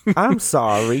sorry. I'm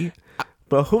sorry.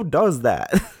 But who does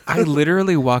that? I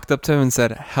literally walked up to him and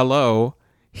said, hello.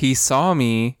 He saw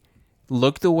me,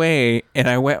 looked away, and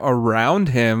I went around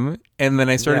him, and then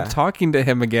I started talking to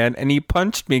him again, and he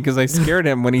punched me because I scared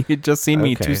him when he had just seen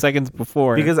me 2 seconds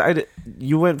before. Because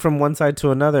you went from one side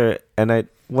to another, and I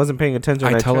wasn't paying attention.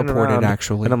 I teleported, around,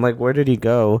 actually. And I'm like, where did he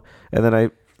go? And then I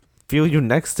feel you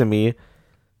next to me,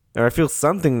 or I feel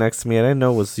something next to me, and I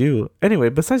know it was you. Anyway,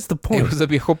 besides the point. It was a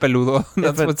viejo peludo.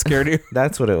 That's what scared you.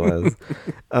 That's what it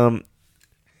was.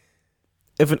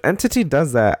 If an entity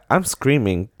does that, I'm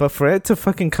screaming. But for it to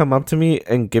fucking come up to me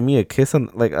and give me a kiss on,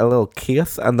 like a little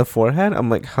kiss on the forehead, I'm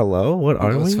like, hello? What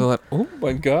are we? Oh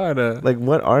my God. Like,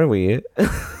 what are we?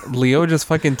 Leo just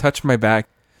fucking touched my back.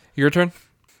 Your turn?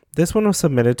 This one was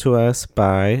submitted to us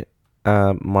by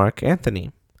Mark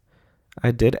Anthony. I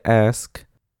did ask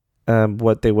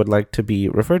what they would like to be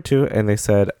referred to, and they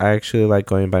said, I actually like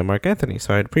going by Mark Anthony,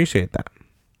 so I'd appreciate that.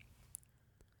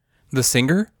 The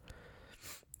singer?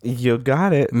 You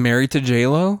got it. Married to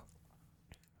J-Lo?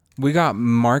 We got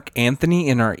Mark Anthony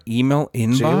in our email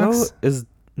inbox.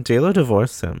 J-Lo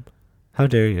divorced him. How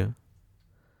dare you?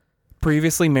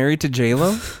 Previously married to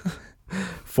J-Lo?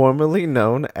 Formerly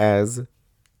known as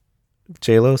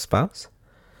J-Lo's spouse?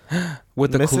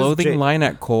 With the Mrs. clothing line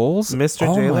at Kohl's? Mr.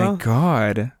 Oh J-Lo? my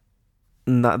God.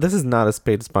 This is not a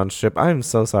paid sponsorship. I'm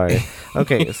so sorry.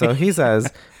 Okay, so he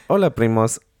says, Hola,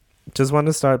 primos. Just want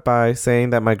to start by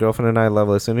saying that my girlfriend and I love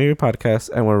listening to your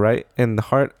podcast, and we're right in the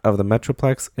heart of the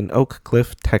Metroplex in Oak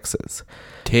Cliff, Texas.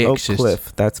 Oak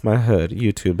Cliff, that's my hood.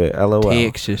 YouTube it, LOL.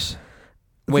 Texas.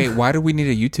 Wait, why do we need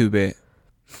to YouTube it?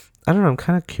 I don't know. I'm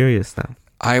kind of curious now.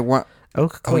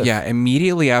 Oak Cliff. Oh, yeah.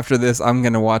 Immediately after this, I'm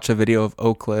going to watch a video of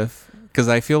Oak Cliff because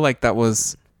I feel like that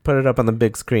was... Put it up on the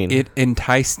big screen. It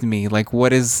enticed me. Like,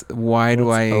 What's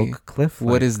Oak Cliff like?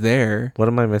 What is there? What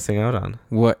am I missing out on?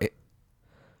 What...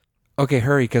 Okay,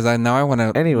 hurry, because I want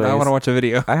to watch a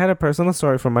video. I had a personal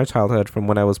story from my childhood from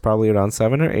when I was probably around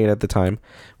 7 or 8 at the time.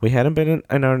 We hadn't been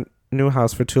in our new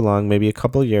house for too long, maybe a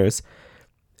couple years.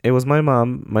 It was my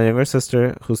mom, my younger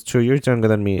sister, who's 2 years younger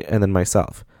than me, and then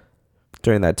myself.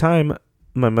 During that time,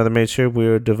 my mother made sure we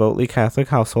were a devoutly Catholic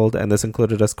household, and this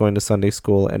included us going to Sunday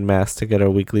school and Mass to get our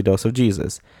weekly dose of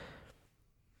Jesus.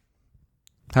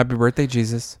 Happy birthday,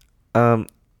 Jesus. I'm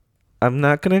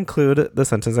not going to include the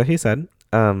sentence that he said.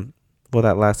 Well,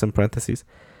 that last in parentheses.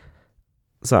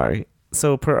 Sorry.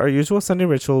 So, per our usual Sunday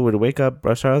ritual, we'd wake up,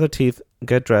 brush our other teeth,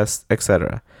 get dressed,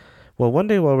 etc. Well, one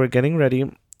day while we're getting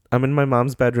ready, I'm in my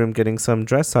mom's bedroom getting some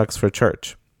dress socks for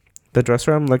church. The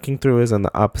dresser I'm looking through is in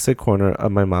the opposite corner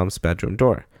of my mom's bedroom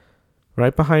door.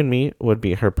 Right behind me would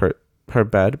be her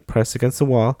bed pressed against the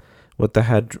wall with the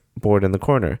headboard in the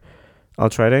corner. I'll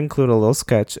try to include a little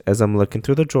sketch. As I'm looking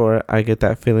through the drawer, I get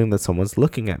that feeling that someone's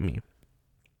looking at me.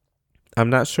 I'm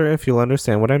not sure if you'll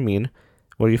understand what I mean,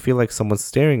 where you feel like someone's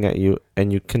staring at you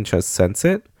and you can just sense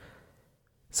it.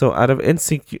 So out of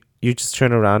instinct, you just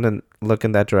turn around and look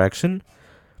in that direction.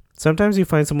 Sometimes you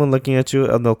find someone looking at you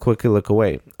and they'll quickly look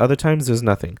away. Other times there's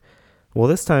nothing. Well,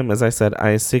 this time, as I said,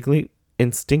 I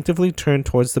instinctively turn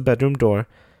towards the bedroom door,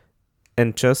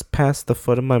 and just past the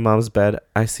foot of my mom's bed,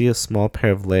 I see a small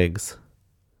pair of legs.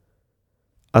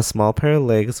 A small pair of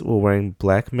legs were wearing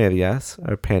black medias,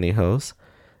 or pantyhose.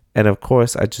 And of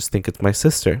course, I just think it's my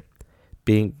sister,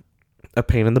 being a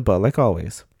pain in the butt like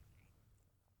always.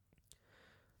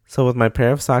 So with my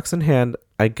pair of socks in hand,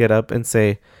 I get up and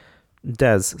say,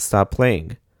 Des, stop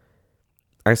playing.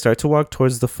 I start to walk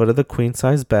towards the foot of the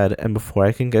queen-size bed, and before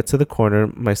I can get to the corner,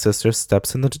 my sister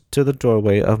steps to the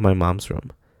doorway of my mom's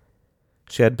room.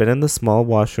 She had been in the small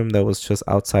washroom that was just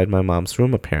outside my mom's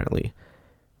room, apparently.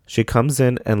 She comes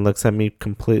in and looks at me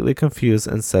completely confused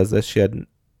and says that she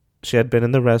had been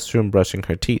in the restroom brushing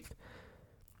her teeth,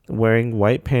 wearing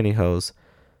white pantyhose.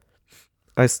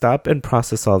 I stop and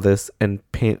process all this and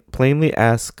plainly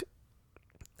ask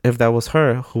if that was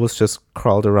her who was just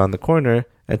crawled around the corner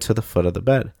and to the foot of the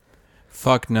bed.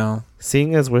 Fuck no.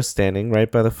 Seeing as we're standing right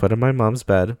by the foot of my mom's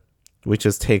bed, we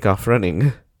just take off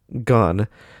running. Gone.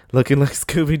 Looking like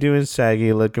Scooby-Doo and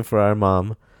Shaggy looking for our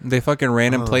mom. They fucking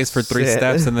ran in place for 3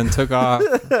 steps and then took off.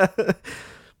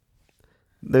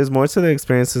 There's more to the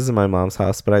experiences in my mom's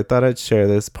house, but I thought I'd share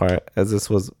this part as this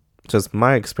was just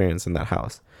my experience in that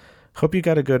house. Hope you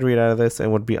got a good read out of this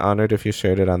and would be honored if you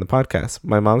shared it on the podcast.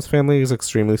 My mom's family is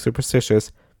extremely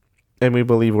superstitious, and we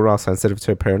believe we're all sensitive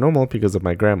to paranormal because of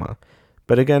my grandma.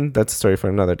 But again, that's a story for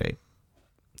another day.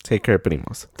 Take care,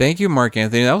 primos. Thank you, Mark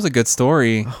Anthony. That was a good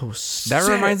story. Oh, shit. That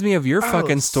reminds me of your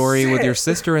fucking story with your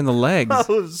sister and the legs.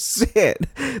 Oh, shit.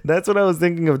 That's what I was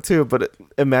thinking of, too. But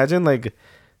imagine, like,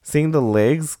 seeing the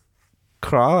legs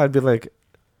crawl. I'd be like,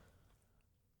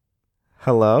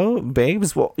 hello,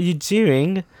 babes? What are you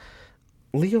doing?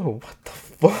 Leo, what the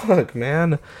fuck,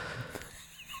 man?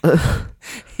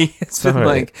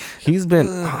 He's been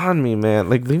on me, man.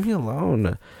 Like, leave me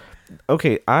alone.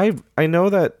 Okay, I know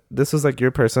that this was like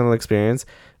your personal experience,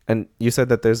 and you said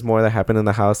that there's more that happened in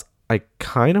the house. I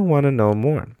kind of want to know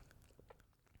more.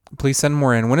 Please send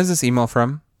more in. When is this email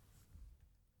from?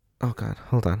 Oh God,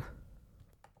 hold on.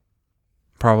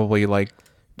 Probably like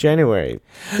January.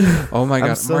 Oh my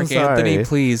God, so Mark sorry. Anthony,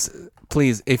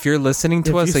 please, if you're listening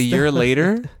to us a year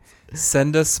later,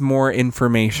 send us more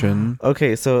information.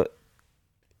 Okay, so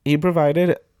he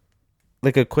provided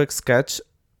like a quick sketch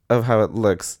of how it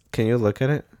looks. Can you look at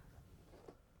it?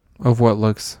 Of what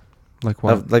looks like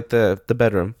what? Of, like the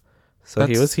bedroom. So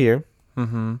he was here.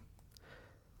 Mm-hmm.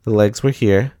 The legs were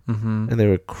here. Mm-hmm. And they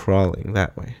were crawling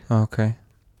that way. Okay.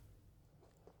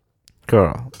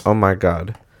 Girl, oh my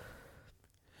God.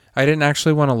 I didn't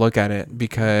actually want to look at it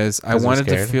because I wanted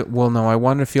to feel... Well, no, I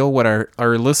wanted to feel what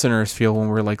our listeners feel when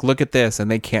we're like, look at this, and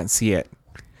they can't see it.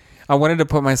 I wanted to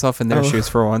put myself in their Oh, shoes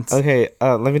for once. Okay,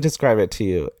 let me describe it to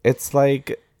you. It's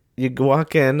like you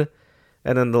walk in,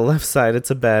 and on the left side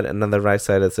it's a bed, and on the right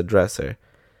side it's a dresser.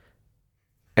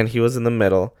 And he was in the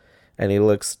middle, and he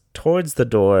looks towards the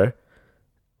door,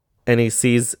 and he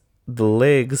sees the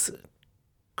legs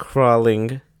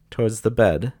crawling towards the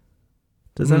bed.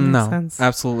 Does that make sense?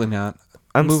 Absolutely not.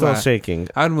 I'm Move still out. shaking.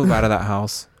 I would move out of that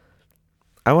house.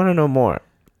 I want to know more.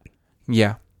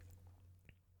 Yeah.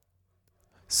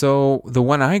 So the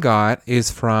one I got is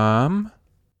from.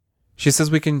 She says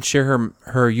we can share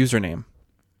her username.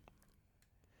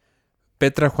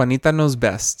 Petra Juanita knows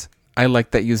best. I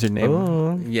like that username.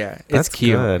 Oh, Yeah, it's that's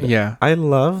cute. good. Yeah. I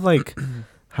love like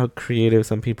how creative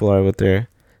some people are with their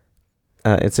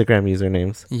Instagram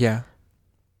usernames. Yeah.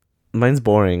 Mine's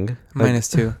boring. Mine is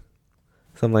too.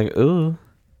 So I'm like, ooh.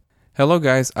 Hello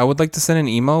guys, I would like to send an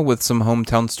email with some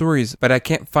hometown stories, but I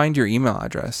can't find your email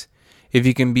address. If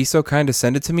you can be so kind to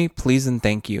send it to me, please and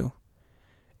thank you.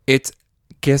 It's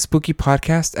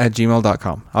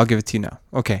getspookypodcast@gmail.com. I'll give it to you now.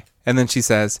 Okay. And then she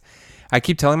says, I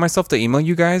keep telling myself to email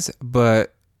you guys,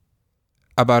 but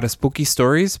about a spooky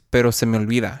stories, pero se me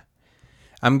olvida.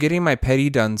 I'm getting my petty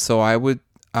done, so I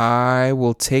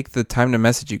will take the time to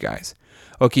message you guys.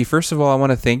 Okay, first of all, I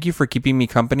want to thank you for keeping me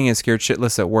company and scared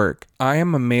shitless at work. I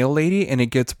am a mail lady and it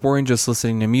gets boring just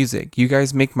listening to music. You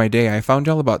guys make my day. I found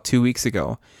y'all about 2 weeks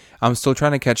ago. I'm still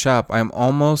trying to catch up. I'm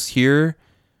almost here.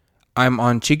 I'm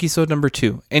on Chiquisode number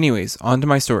 2. Anyways, on to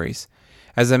my stories.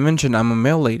 As I mentioned, I'm a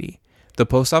mail lady. The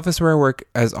post office where I work,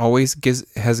 as always,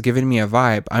 has given me a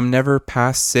vibe. I'm never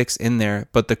past 6 in there,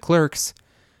 but the clerks,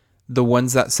 the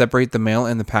ones that separate the mail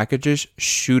and the packages,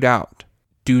 shoot out.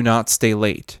 Do not stay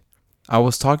late. I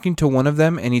was talking to one of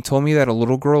them and he told me that a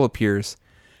little girl appears.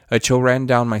 A chill ran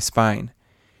down my spine.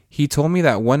 He told me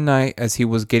that one night as he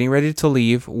was getting ready to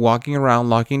leave, walking around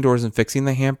locking doors and fixing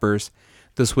the hampers,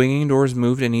 the swinging doors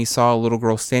moved and he saw a little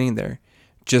girl standing there,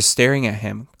 just staring at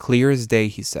him, clear as day,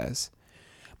 he says.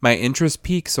 My interest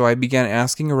piqued, so I began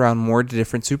asking around more to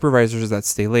different supervisors that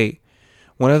stay late.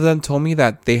 One of them told me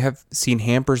that they have seen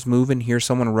hampers move and hear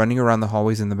someone running around the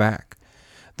hallways in the back.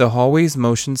 The hallway's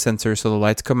motion sensor, so the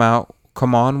lights come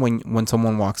on when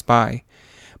someone walks by.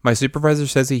 My supervisor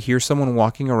says he hears someone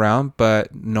walking around,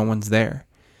 but no one's there.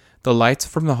 The lights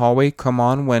from the hallway come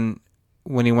on when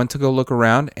he went to go look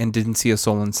around and didn't see a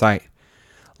soul in sight.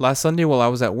 Last Sunday while I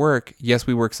was at work, yes,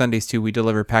 we work Sundays too, we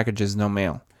deliver packages, no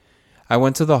mail. I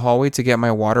went to the hallway to get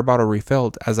my water bottle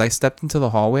refilled. As I stepped into the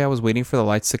hallway, I was waiting for the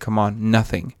lights to come on.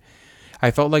 Nothing.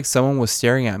 I felt like someone was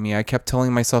staring at me. I kept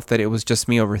telling myself that it was just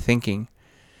me overthinking.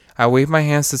 I waved my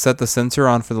hands to set the sensor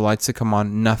on for the lights to come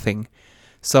on. Nothing.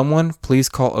 Someone, please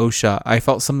call OSHA. I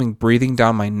felt something breathing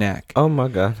down my neck. Oh my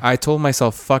god. I told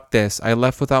myself, fuck this. I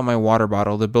left without my water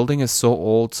bottle. The building is so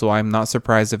old, so I'm not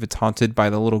surprised if it's haunted by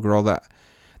the little girl that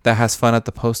has fun at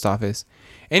the post office.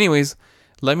 Anyways,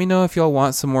 let me know if y'all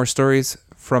want some more stories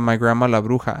from my grandma La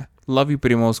Bruja. Love you,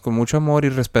 primos. Con mucho amor y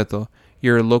respeto.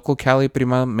 Your local Cali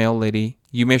Prima mail lady.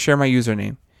 You may share my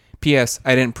username. P.S.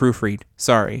 I didn't proofread.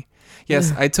 Sorry.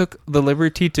 Yes, I took the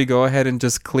liberty to go ahead and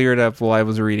just clear it up while I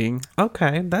was reading.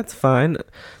 Okay, that's fine.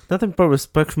 Nothing but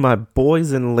respect for my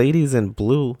boys and ladies in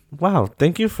blue. Wow,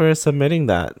 thank you for submitting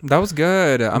that. That was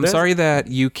good. I'm sorry that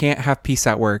you can't have peace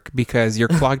at work because you're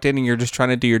clocked in and you're just trying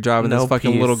to do your job and No this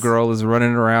fucking peace. little girl is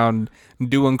running around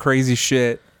doing crazy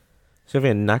shit. Should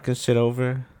be knocking shit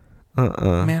over.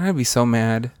 Man, I'd be so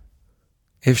mad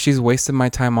if she's wasting my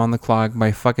time on the clock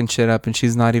by fucking shit up and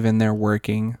she's not even there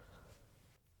working.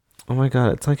 Oh my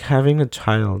god, it's like having a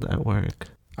child at work.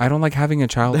 I don't like having a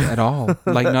child at all.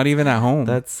 Like, not even at home.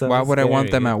 That's so Why would I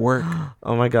want them scary. at work?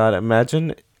 Oh my god,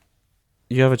 imagine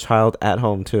you have a child at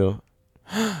home too.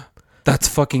 That's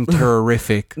fucking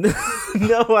terrific.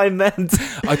 No, I meant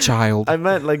A child. I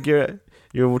meant like you're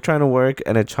trying to work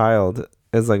and a child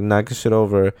is like knocking shit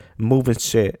over, moving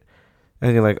shit.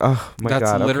 And you're like, "Oh my god."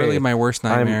 That's literally okay. my worst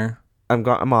nightmare.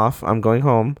 I'm off. I'm going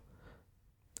home.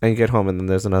 And you get home and then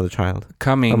there's another child.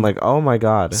 Coming. I'm like, "Oh my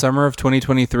god." Summer of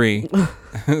 2023.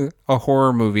 A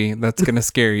horror movie that's going to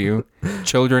scare you.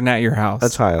 Children at your house.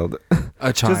 A child.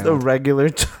 A child. Just a regular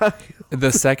child.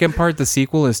 The second part, the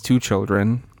sequel, is 2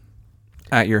 children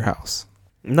at your house.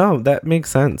 No, that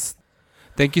makes sense.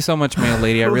 Thank you so much, mail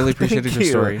lady. I really appreciated Thank your you.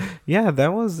 story. Yeah,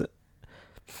 that was...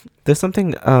 There's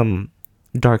something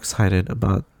dark-sided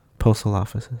about postal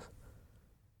offices.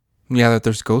 Yeah, that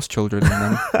there's ghost children in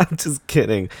them. I'm just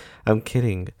kidding. I'm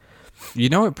kidding. You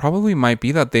know, it probably might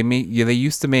be that they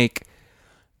used to make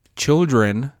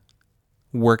children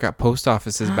work at post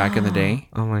offices back in the day.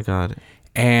 Oh my god.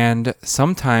 And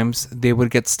sometimes they would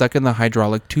get stuck in the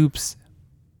hydraulic tubes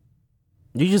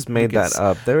You just made that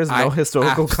up. There is no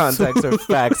historical context or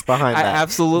facts behind that. I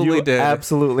absolutely did.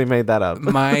 Absolutely made that up.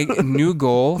 My new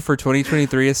goal for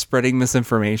 2023 is spreading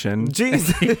misinformation.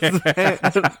 Jesus.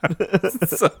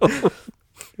 So,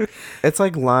 it's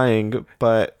like lying,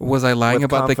 but was I lying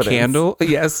about confidence. The candle?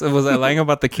 Yes. Was I lying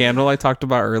about the candle I talked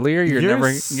about earlier? You're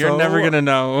never gonna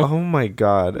know. Oh my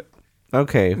god.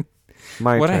 Okay.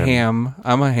 My turn. A ham.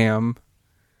 I'm a ham.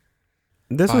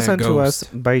 This was sent to us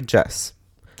by Jess.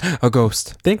 A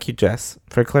ghost. Thank you, Jess,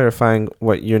 for clarifying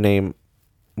what your name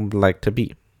would like to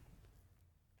be.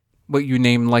 What your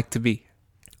name like to be?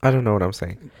 I don't know what I'm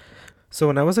saying. So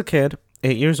when I was a kid,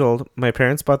 8 years old, my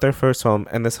parents bought their first home,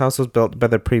 and this house was built by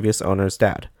the previous owner's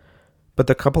dad. But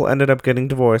the couple ended up getting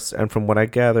divorced, and from what I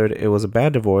gathered, it was a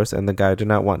bad divorce, and the guy did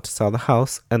not want to sell the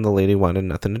house, and the lady wanted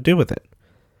nothing to do with it.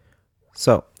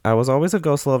 So, I was always a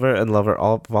ghost lover and lover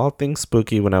of all things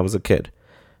spooky when I was a kid.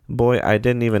 Boy, I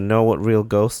didn't even know what real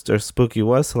ghost or spooky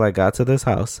was till I got to this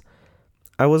house.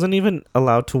 I wasn't even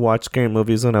allowed to watch scary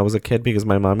movies when I was a kid because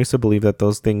my mom used to believe that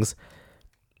those things,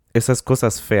 esas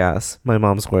cosas feas, my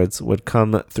mom's words, would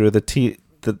come through the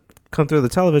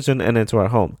television and into our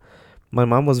home. My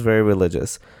mom was very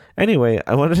religious. Anyway,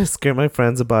 I wanted to scare my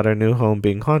friends about our new home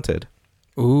being haunted.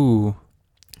 Ooh.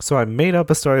 So I made up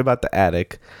a story about the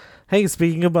attic. Hey,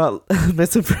 speaking about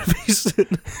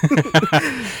misinformation.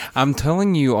 I'm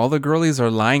telling you, all the girlies are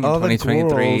lying in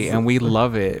 2023, and we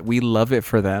love it. We love it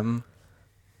for them.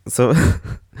 So,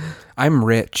 I'm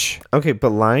rich. Okay, but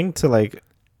lying to, like,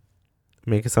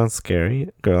 make it sound scary?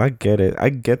 Girl, I get it. I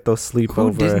get those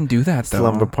sleepover... Who didn't do that, though?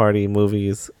 Slumber party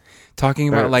movies. Talking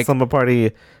about, like... Slumber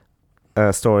party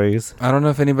stories. I don't know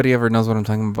if anybody ever knows what I'm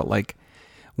talking about. Like,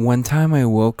 one time I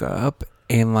woke up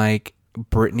and, like...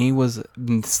 Brittany was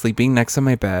sleeping next to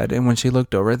my bed, and when she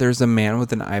looked over, there's a man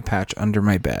with an eye patch under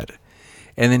my bed,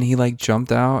 and then he like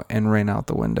jumped out and ran out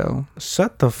the window.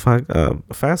 Shut the fuck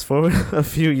up. Fast forward a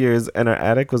few years, and our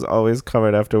attic was always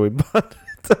covered after we bought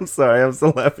it. I'm sorry, I'm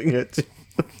still laughing at you.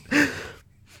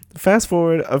 Fast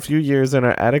forward a few years, and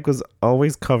our attic was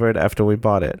always covered after we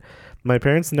bought it. My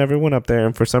parents never went up there,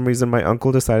 and for some reason my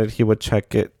uncle decided he would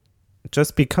check it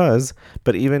just because,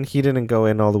 but even he didn't go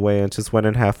in all the way and just went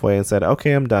in halfway and said,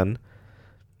 okay, I'm done.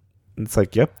 It's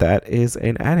like, yep, that is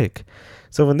an attic.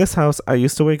 So in this house, I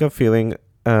used to wake up feeling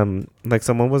like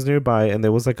someone was nearby, and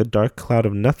there was like a dark cloud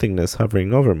of nothingness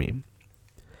hovering over me.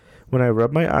 When I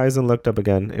rubbed my eyes and looked up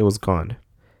again, it was gone.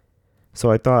 So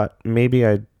I thought maybe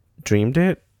I dreamed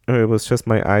it, or it was just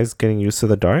my eyes getting used to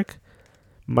the dark.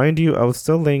 Mind you, I was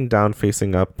still laying down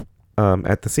facing up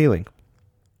at the ceiling.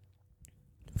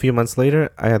 A few months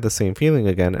later, I had the same feeling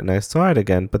again, and I saw it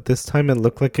again, but this time it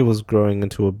looked like it was growing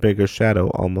into a bigger shadow,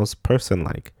 almost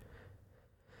person-like.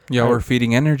 Y'all were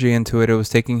feeding energy into it. It was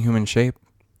taking human shape.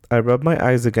 I rubbed my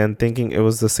eyes again, thinking it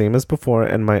was the same as before,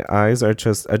 and my eyes are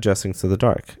just adjusting to the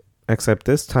dark. Except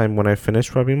this time, when I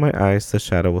finished rubbing my eyes, the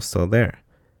shadow was still there.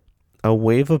 A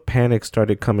wave of panic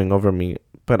started coming over me,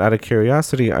 but out of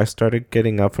curiosity, I started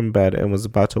getting up from bed and was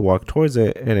about to walk towards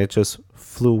it, and it just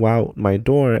flew out my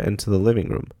door into the living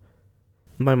room.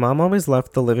 My mom always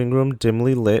left the living room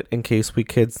dimly lit in case we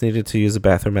kids needed to use a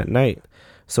bathroom at night.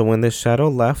 So when this shadow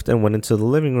left and went into the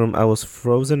living room, I was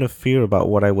frozen of fear about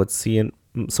what I would see, and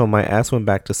so my ass went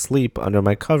back to sleep under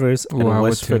my covers and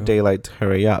wished for daylight to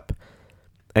hurry up.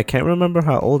 I can't remember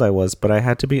how old I was, but I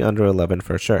had to be under 11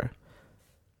 for sure.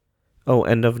 Oh,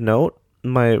 and of note,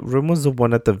 my room was the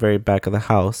one at the very back of the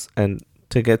house, and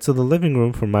to get to the living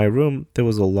room from my room, there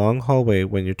was a long hallway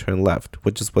when you turn left,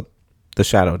 which is what the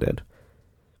shadow did.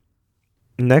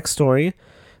 Next story.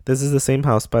 This is the same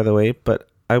house, by the way, but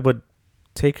I would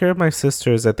take care of my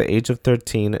sisters at the age of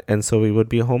 13, and so we would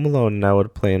be home alone and I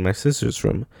would play in my sister's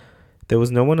room. There was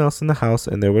no one else in the house,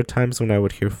 and there were times when I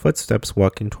would hear footsteps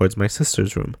walking towards my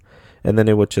sister's room, and then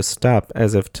it would just stop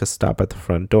as if to stop at the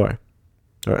front door,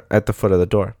 or at the foot of the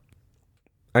door.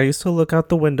 I used to look out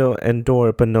the window and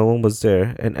door, but no one was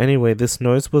there, and anyway, this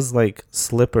noise was like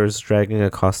slippers dragging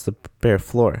across the bare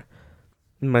floor.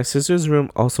 My sister's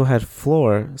room also had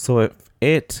floor, so if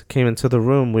it came into the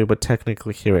room, we would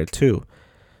technically hear it too.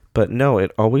 But no,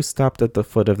 it always stopped at the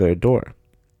foot of their door.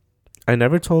 I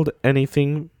never told them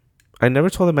anything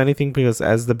because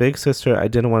as the big sister, I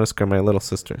didn't want to scare my little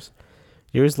sisters.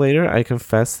 Years later, I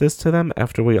confessed this to them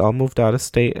after we all moved out of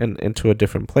state and into a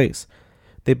different place.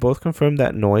 They both confirmed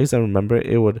that noise and remembered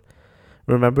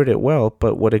it well,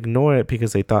 but would ignore it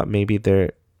because they thought maybe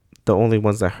they're the only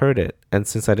ones that heard it, and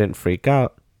since I didn't freak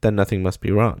out, then nothing must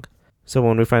be wrong. So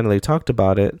when we finally talked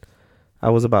about it, I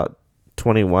was about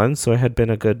 21, so it had been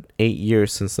a good 8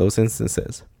 years since those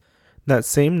instances. That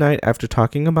same night, after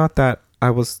talking about that,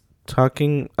 I was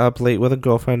talking up late with a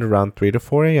girlfriend around 3 to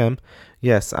 4 a.m.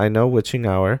 Yes, I know, witching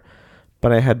hour.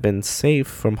 But I had been safe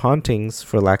from hauntings,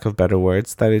 for lack of better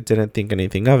words, that I didn't think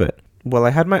anything of it. Well,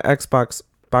 I had my Xbox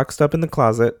boxed up in the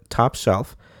closet, top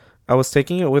shelf. I was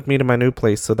taking it with me to my new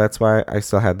place, so that's why I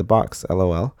still had the box,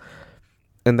 lol.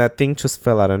 And that thing just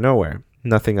fell out of nowhere.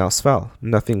 Nothing else fell.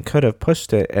 Nothing could have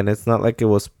pushed it, and it's not like it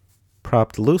was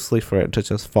propped loosely for it to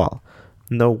just fall.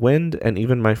 No wind, and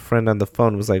even my friend on the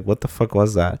phone was like, what the fuck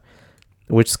was that?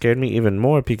 Which scared me even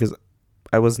more because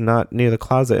I was not near the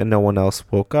closet and no one else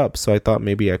woke up, so I thought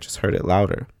maybe I just heard it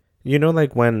louder. You know,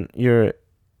 like when you're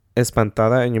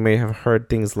espantada and you may have heard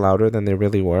things louder than they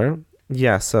really were?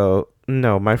 Yeah, so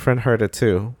no, my friend heard it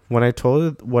too. When I told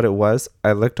her what it was,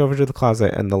 I looked over to the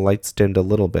closet and the lights dimmed a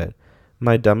little bit.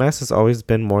 My dumbass has always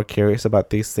been more curious about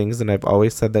these things, and I've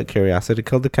always said that curiosity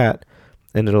killed the cat,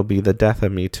 and it'll be the death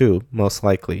of me too, most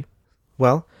likely.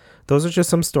 Well, those are just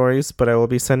some stories, but I will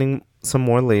be sending some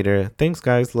more later. Thanks,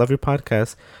 guys. Love your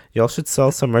podcast. Y'all should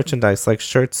sell some merchandise like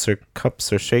shirts or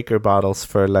cups or shaker bottles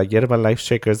for La Hierba Life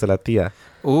Shakers de la Tia.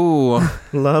 Ooh.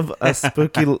 Love, a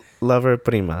spooky lover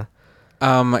prima.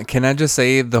 Can I just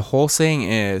say the whole saying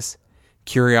is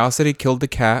curiosity killed the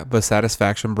cat, but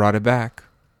satisfaction brought it back.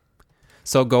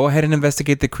 So go ahead and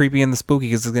investigate the creepy and the spooky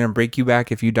because it's going to break you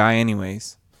back if you die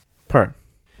anyways.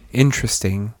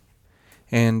 Interesting.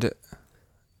 And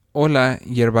hola,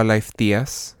 Hierba Life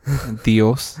tías,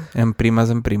 tíos, and primas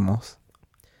and primos.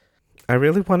 I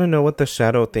really want to know what the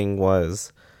shadow thing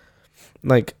was.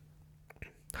 Like,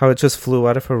 how it just flew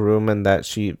out of her room and that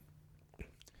she...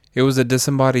 It was a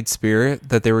disembodied spirit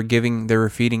that they were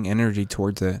feeding energy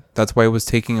towards it. That's why it was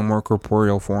taking a more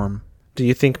corporeal form. Do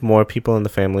you think more people in the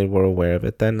family were aware of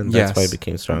it then, and that's why it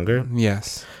became stronger?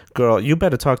 Yes. Girl, you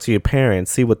better talk to your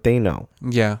parents, see what they know.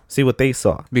 Yeah. See what they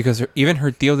saw. Because even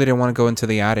her tío didn't want to go into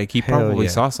the attic. He probably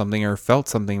saw something or felt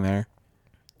something there.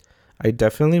 I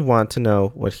definitely want to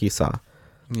know what he saw.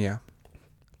 Yeah.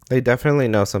 They definitely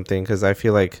know something, because I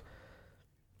feel like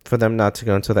for them not to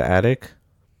go into the attic,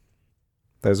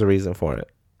 there's a reason for it.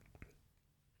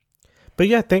 But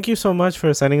yeah, thank you so much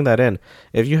for sending that in.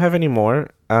 If you have any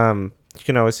more, you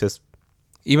can always just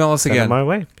email us send again. them our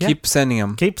way. Yeah. Keep sending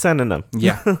them. Keep sending them.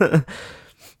 Yeah.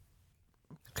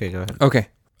 Okay, go ahead. Okay.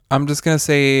 I'm just going to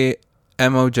say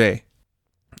MOJ.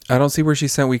 I don't see where she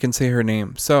sent we can say her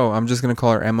name. So I'm just going to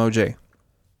call her MOJ.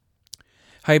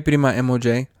 Hi, prima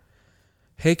MOJ.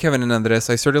 Hey, Kevin and Andres.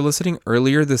 I started listening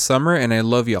earlier this summer and I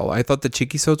love y'all. I thought the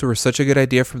Chiquisodes were such a good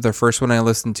idea from the first one I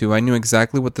listened to. I knew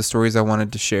exactly what the stories I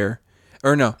wanted to share.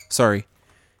 Or no, sorry.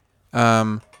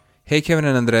 Hey, Kevin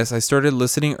and Andres. I started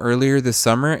listening earlier this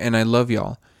summer and I love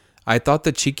y'all. I thought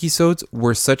the Chiquisodes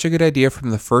were such a good idea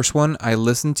from the first one I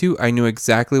listened to. I knew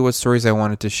exactly what stories I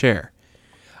wanted to share.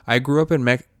 I grew up in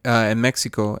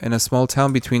Mexico, in a small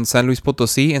town between San Luis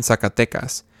Potosí and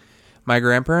Zacatecas. My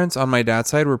grandparents on my dad's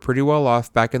side were pretty well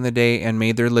off back in the day and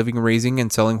made their living raising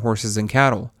and selling horses and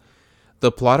cattle.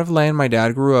 The plot of land my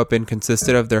dad grew up in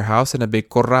consisted of their house and a big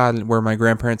corral where my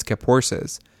grandparents kept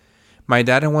horses. My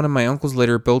dad and one of my uncles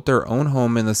later built their own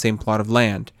home in the same plot of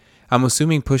land, I'm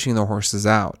assuming pushing the horses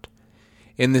out.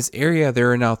 In this area,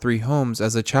 there are now 3 homes.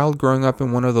 As a child growing up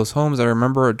in one of those homes, I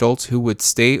remember adults who would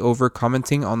stay over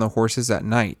commenting on the horses at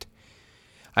night.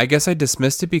 I guess I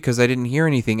dismissed it because I didn't hear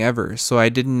anything ever, so I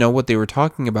didn't know what they were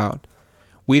talking about.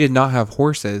 We did not have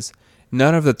horses.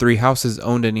 None of the 3 houses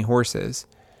owned any horses.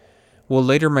 Well,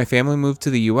 later my family moved to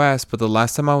the U.S., but the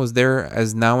last time I was there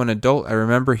as now an adult, I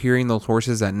remember hearing those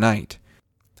horses at night.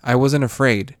 I wasn't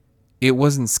afraid. It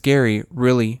wasn't scary,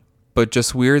 really, but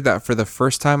just weird that for the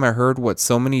first time I heard what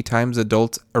so many times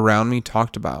adults around me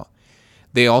talked about.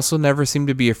 They also never seemed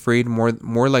to be afraid,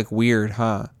 more like weird,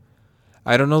 huh?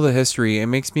 I don't know the history. It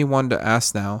makes me want to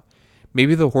ask now.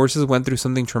 Maybe the horses went through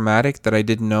something traumatic that I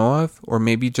didn't know of, or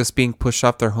maybe just being pushed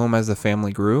off their home as the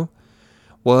family grew.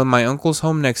 Well, in my uncle's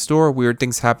home next door, weird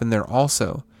things happened there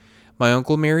also. My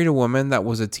uncle married a woman that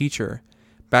was a teacher.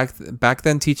 Back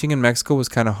then, teaching in Mexico was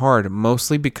kind of hard,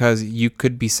 mostly because you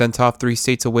could be sent off 3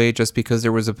 states away just because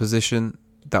there was a position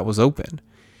that was open.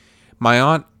 My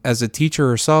aunt, as a teacher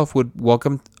herself, would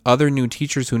welcome other new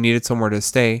teachers who needed somewhere to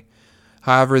stay.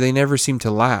 However, they never seemed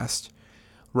to last.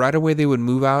 Right away, they would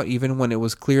move out even when it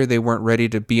was clear they weren't ready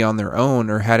to be on their own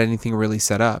or had anything really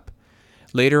set up.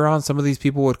 Later on, some of these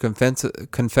people would confess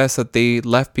that they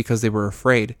left because they were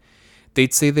afraid.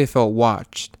 They'd say they felt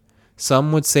watched.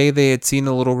 Some would say they had seen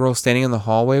a little girl standing in the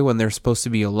hallway when they're supposed to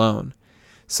be alone.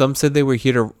 Some said they would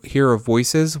hear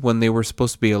voices when they were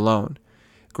supposed to be alone.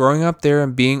 Growing up there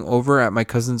and being over at my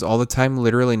cousin's all the time,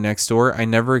 literally next door, I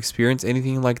never experienced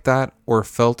anything like that or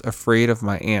felt afraid of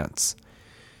my aunts.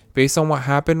 Based on what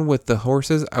happened with the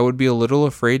horses, I would be a little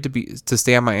afraid to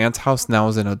stay at my aunt's house now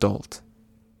as an adult.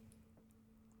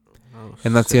 Oh,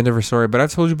 And that's the end of her story. But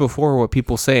I've told you before what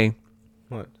people say.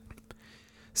 What?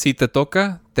 Si te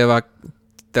toca, te va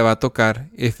a tocar.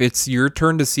 If it's your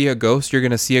turn to see a ghost, you're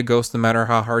going to see a ghost no matter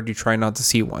how hard you try not to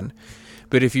see one.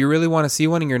 But if you really want to see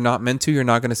one and you're not meant to, you're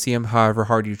not going to see him however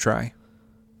hard you try.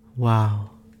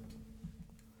 Wow.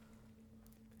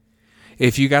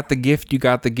 If you got the gift, you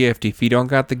got the gift. If you don't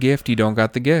got the gift, you don't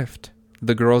got the gift.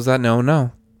 The girls that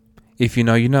know. If you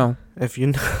know, you know. If you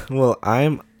know, well,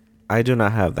 I do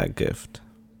not have that gift,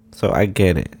 so I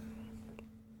get it.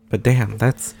 But damn,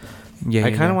 that's. Yeah.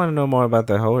 I kind of want to know more about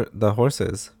the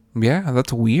horses. Yeah,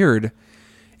 that's weird.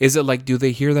 Is it like, do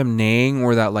they hear them neighing,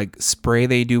 or that like spray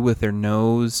they do with their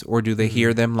nose, or do they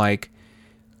hear them like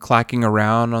clacking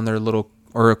around on their little,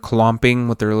 or clomping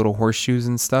with their little horseshoes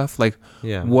and stuff? Like,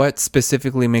 Yeah. what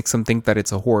specifically makes them think that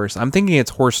it's a horse? I'm thinking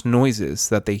it's horse noises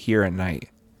that they hear at night.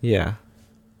 Yeah.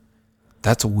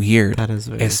 That's weird. That is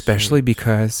very especially strange.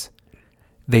 because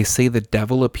they say the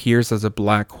devil appears as a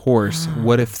black horse.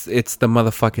 What if it's the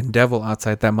motherfucking devil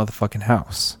outside that motherfucking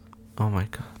house? Oh my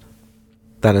god.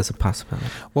 That is a possibility.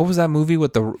 What was that movie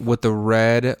with the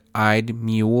red-eyed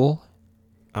mule?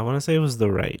 I want to say it was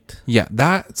the right. Yeah,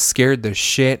 that scared the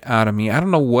shit out of me. I don't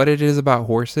know what it is about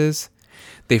horses.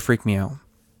 They freak me out.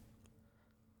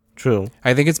 True.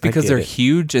 I think it's because get they're it.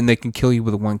 huge and they can kill you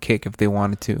with one kick if they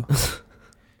wanted to.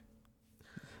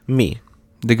 Me.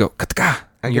 They go, "Ka-taka,"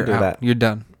 I can you're do out. that. You're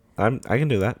done. I can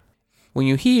do that. When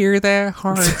you hear that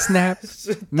heart snap,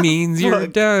 means you're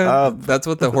Fuck done. up. That's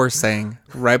what the horse sang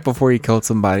right before he killed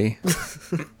somebody.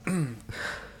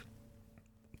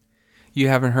 You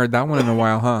haven't heard that one in a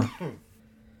while, huh?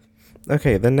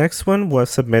 Okay, the next one was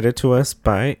submitted to us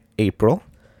by April.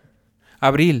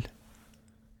 Abril.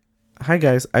 Hi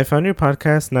guys, I found your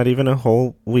podcast not even a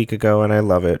whole week ago and I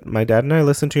love it. My dad and I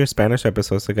listen to your Spanish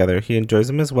episodes together. He enjoys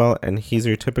them as well, and he's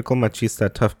your typical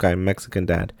machista tough guy Mexican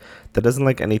dad that doesn't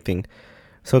like anything.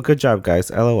 So good job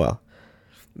guys, LOL.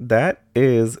 That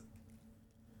is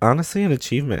honestly an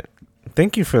achievement.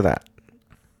 Thank you for that.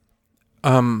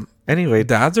 Anyway,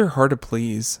 Dads are hard to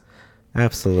please.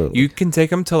 absolutely. You can take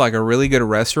them to like a really good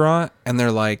restaurant and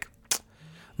they're like,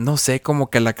 no sé, como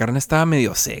que la carne estaba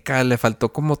medio seca, le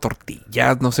faltó como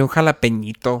tortillas, no sé, un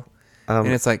jalapeñito. And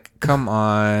it's like, come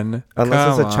on.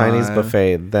 Unless come it's a Chinese on.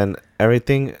 buffet, then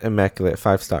everything immaculate,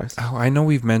 5 stars. Oh, I know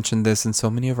we've mentioned this in so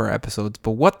many of our episodes,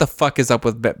 but what the fuck is up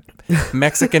with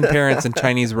Mexican parents in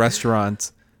Chinese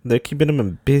restaurants? They're keeping them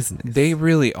in business. They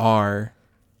really are.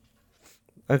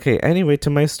 Okay, anyway, to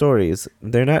my stories.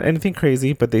 They're not anything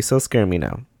crazy, but they still scare me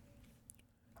now.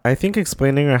 I think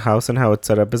explaining our house and how it's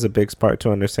set up is a big part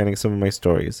to understanding some of my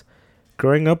stories.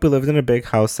 Growing up, we lived in a big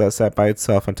house that sat by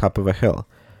itself on top of a hill.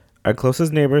 Our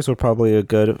closest neighbors were probably a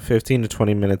good 15 to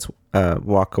 20 minutes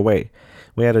walk away.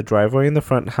 We had a driveway in the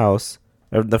front of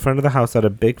the house had a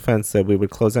big fence that we would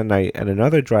close at night, and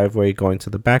another driveway going to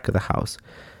the back of the house.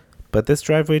 But this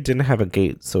driveway didn't have a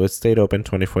gate, so it stayed open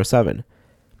 24/7.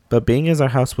 But being as our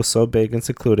house was so big and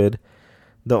secluded,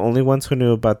 the only ones who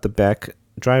knew about the back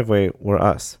driveway were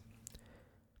us.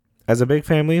 As a big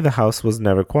family, the house was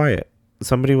never quiet.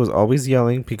 Somebody was always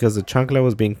yelling because the chancla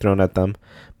was being thrown at them.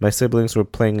 My siblings were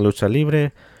playing lucha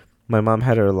libre. My mom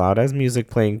had her loud-ass music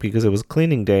playing because it was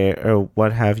cleaning day or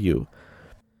what have you.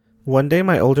 One day,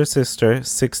 my older sister,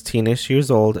 16-ish years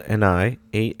old, and I,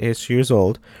 8-ish years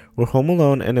old, were home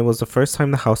alone, and it was the first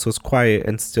time the house was quiet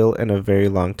and still in a very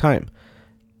long time.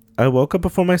 I woke up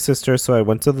before my sister, so I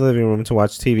went to the living room to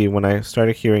watch TV when I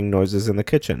started hearing noises in the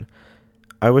kitchen.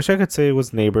 I wish I could say it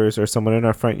was neighbors or someone in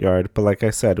our front yard, but like I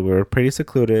said, we were pretty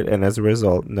secluded and as a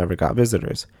result, never got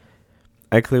visitors.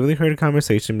 I clearly heard a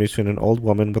conversation between an old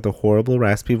woman with a horrible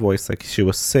raspy voice like she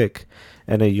was sick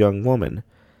and a young woman.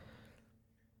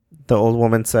 The old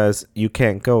woman says, "You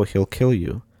can't go, he'll kill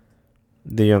you."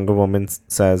 The younger woman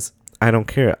says, "I don't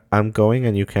care, I'm going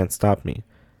and you can't stop me."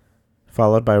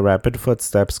 Followed by rapid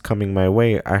footsteps coming my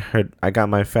way, I got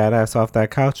my fat ass off that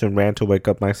couch and ran to wake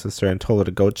up my sister and told her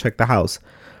to go check the house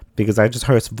because I just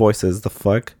heard voices. The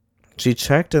fuck? She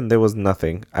checked and there was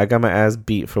nothing. I got my ass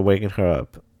beat for waking her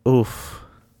up. Oof.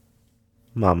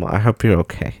 Mama, I hope you're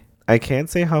okay. I can't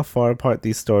say how far apart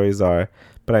these stories are,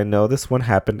 but I know this one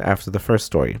happened after the first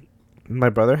story. My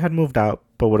brother had moved out,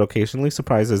 but would occasionally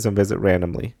surprise us and visit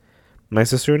randomly. My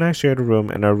sister and I shared a room,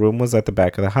 and our room was at the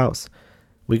back of the house.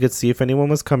 We could see if anyone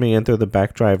was coming in through the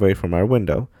back driveway from our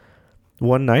window.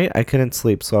 One night, I couldn't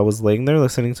sleep, so I was laying there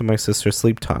listening to my sister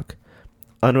sleep talk.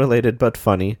 Unrelated but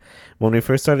funny, when we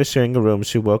first started sharing a room,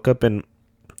 she woke up in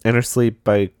her sleep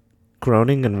by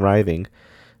groaning and writhing.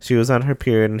 She was on her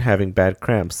period and having bad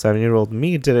cramps. 7-year-old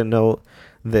me didn't know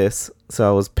this, so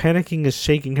I was panicking and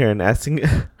shaking her and asking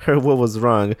her what was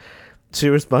wrong. She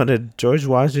responded, George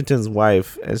Washington's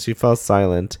wife, and she fell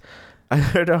silent. I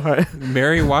heard a heart.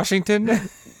 Mary Washington?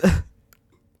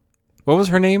 What was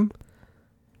her name?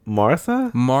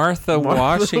 Martha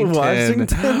Washington.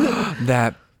 Washington.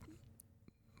 That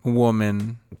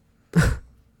woman.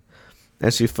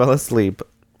 And she fell asleep.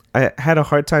 I had a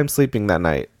hard time sleeping that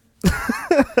night.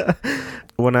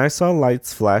 When I saw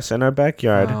lights flash in our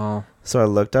backyard, so I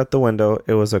looked out the window,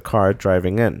 it was a car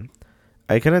driving in.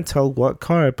 I couldn't tell what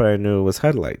car, but I knew it was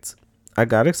headlights. I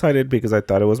got excited because I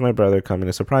thought it was my brother coming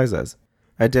to surprise us.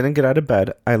 I didn't get out of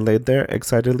bed. I laid there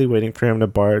excitedly waiting for him to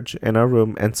barge in our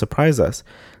room and surprise us.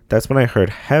 That's when I heard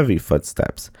heavy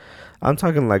footsteps. I'm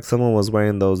talking like someone was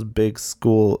wearing those big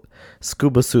school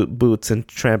scuba suit boots and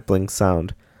trampling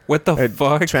sound. What the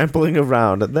fuck? Trampling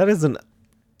around. That is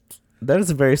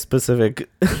a very specific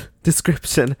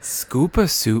description. Scuba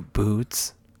suit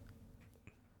boots?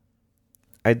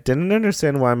 I didn't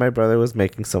understand why my brother was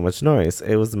making so much noise.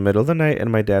 It was the middle of the night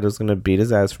and my dad was going to beat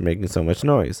his ass for making so much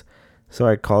noise. So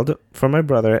I called for my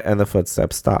brother and the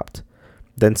footsteps stopped.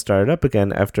 Then started up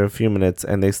again after a few minutes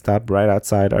and they stopped right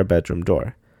outside our bedroom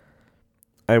door.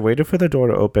 I waited for the door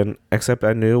to open, except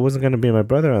I knew it wasn't going to be my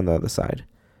brother on the other side.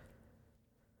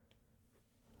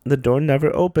 The door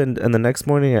never opened, and the next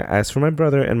morning I asked for my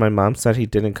brother and my mom said he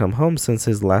didn't come home since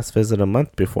his last visit a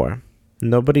month before.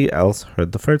 Nobody else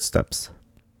heard the footsteps.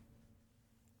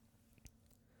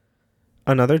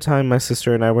 Another time my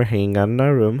sister and I were hanging out in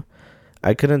our room.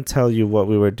 I couldn't tell you what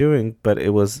we were doing, but it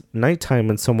was nighttime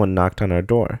when someone knocked on our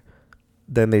door.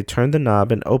 Then they turned the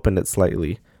knob and opened it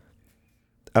slightly.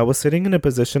 I was sitting in a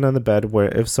position on the bed where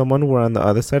if someone were on the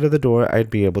other side of the door, I'd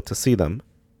be able to see them.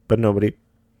 But nobody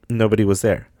was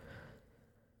there.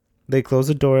 They closed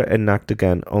the door and knocked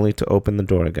again, only to open the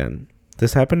door again.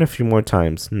 This happened a few more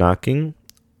times. Knocking,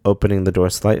 opening the door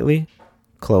slightly,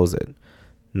 close it.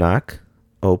 Knock,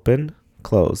 open,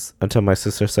 close, until my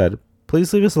sister said,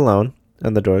 "Please leave us alone,"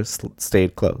 and the door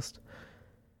stayed closed.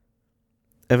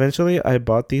 Eventually, I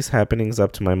brought these happenings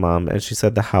up to my mom, and she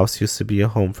said the house used to be a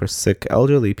home for sick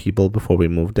elderly people before we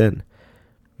moved in.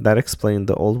 That explained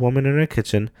the old woman in our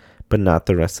kitchen, but not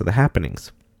the rest of the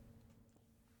happenings.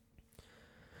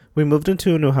 We moved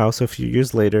into a new house a few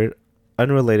years later,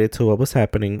 unrelated to what was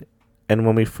happening, and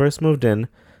when we first moved in,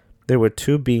 there were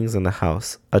two beings in the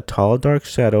house, a tall dark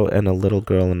shadow and a little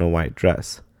girl in a white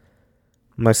dress.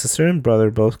 My sister and brother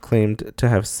both claimed to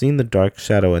have seen the dark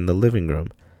shadow in the living room.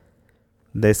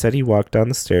 They said he walked down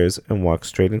the stairs and walked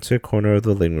straight into a corner of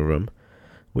the living room.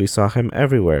 We saw him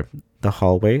everywhere, the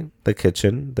hallway, the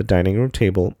kitchen, the dining room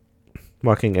table,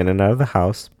 walking in and out of the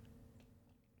house.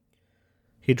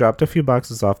 He dropped a few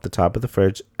boxes off the top of the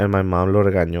fridge, and my mom lo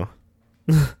regañó.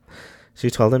 She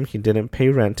told him he didn't pay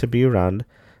rent to be around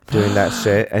doing that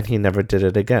shit, and he never did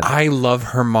it again. I love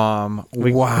her mom.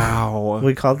 Wow.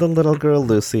 We called the little girl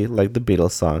Lucy, like the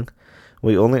Beatles song.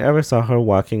 We only ever saw her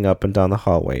walking up and down the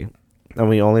hallway, and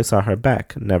we only saw her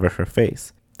back, never her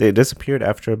face. They disappeared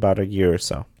after about a year or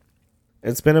so.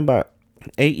 It's been about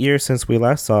 8 years since we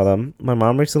last saw them. My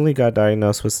mom recently got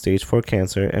diagnosed with stage 4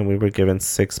 cancer, and we were given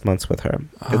 6 months with her.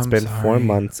 It's been 4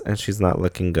 months, and she's not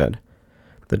looking good.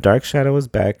 The dark shadow is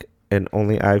back, and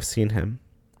only I've seen him.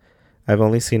 I've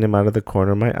only seen him out of the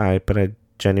corner of my eye, but I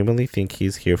genuinely think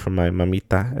he's here for my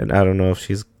mamita, and I don't know if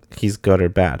he's good or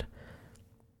bad.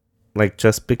 Like,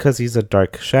 just because he's a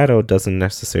dark shadow doesn't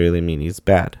necessarily mean he's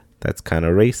bad. That's kind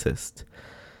of racist.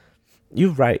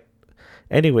 You're right.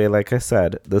 Anyway, like I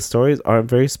said, the stories aren't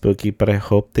very spooky, but I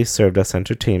hope they served us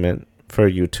entertainment, for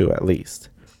you two at least.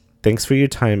 Thanks for your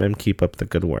time and keep up the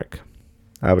good work.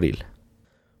 Abril.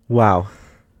 Wow.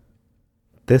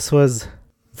 This was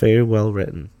very well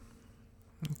written.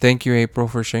 Thank you, April,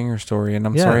 for sharing your story, and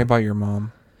I'm sorry about your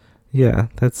mom. Yeah,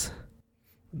 that's...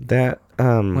 That,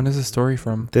 When is the story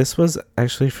from? This was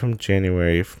actually from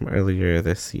January, from earlier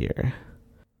this year.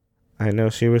 I know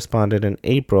she responded in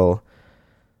April,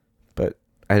 but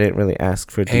I didn't really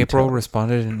ask for details. April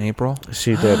responded in April?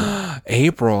 She did.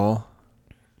 April?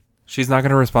 She's not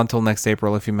going to respond till next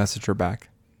April if you message her back.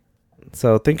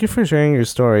 So thank you for sharing your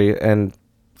story and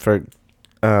for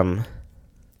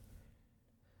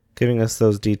giving us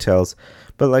those details.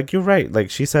 But like, you're right. Like,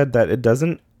 she said that it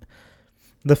doesn't...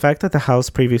 The fact that the house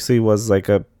previously was like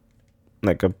a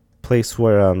place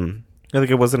where like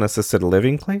it was an assisted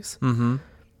living place. Mm-hmm.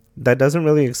 That doesn't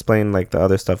really explain like the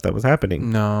other stuff that was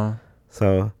happening. No.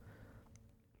 So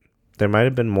there might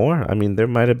have been more. I mean, there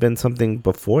might have been something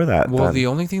before that. Well, the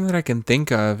only thing that I can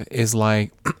think of is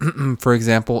like, for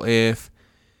example, if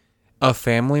a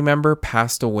family member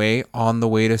passed away on the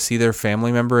way to see their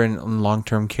family member in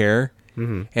long-term care.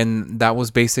 Mm-hmm. And that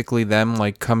was basically them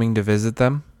like coming to visit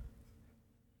them.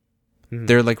 Mm-hmm.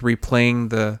 They're like replaying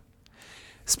the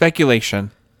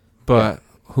speculation, but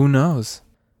who knows?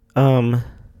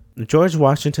 George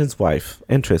Washington's wife.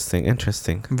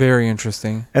 Interesting. Very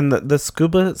interesting. And the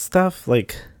scuba stuff,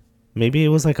 like maybe it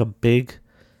was like a big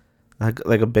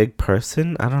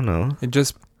person. I don't know. It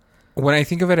just, when I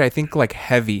think of it, I think like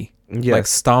heavy, like Yes.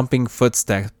 stomping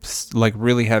footsteps, like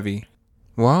really heavy.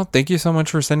 Well, thank you so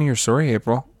much for sending your story,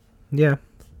 April. Yeah.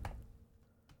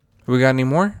 We got any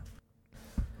more?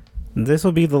 This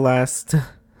will be the last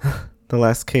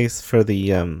case for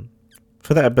the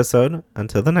episode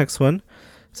until the next one.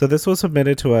 So this was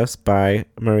submitted to us by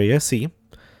Maria C.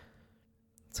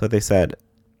 So they said,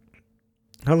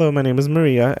 "Hello, my name is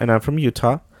Maria and I'm from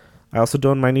Utah. I also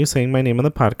don't mind you saying my name on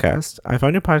the podcast. I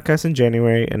found your podcast in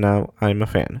January and now I'm a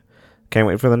fan. Can't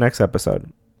wait for the next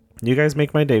episode. You guys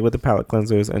make my day with the palate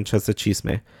cleansers and just the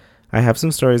chisme. I have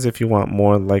some stories if you want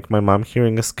more, like my mom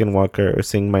hearing a skinwalker or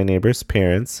seeing my neighbor's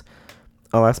parents.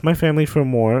 I'll ask my family for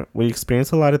more. We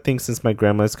experience a lot of things since my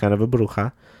grandma is kind of a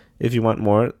bruja. If you want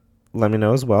more, let me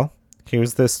know as well.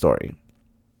 Here's this story.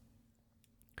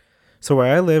 So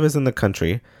where I live is in the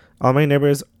country. All my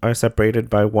neighbors are separated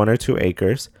by 1 or 2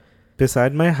 acres.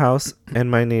 Beside my house and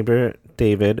my neighbor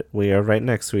David, we are right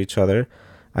next to each other.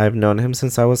 I've known him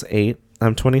since I was 8.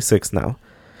 I'm 26 now.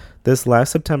 This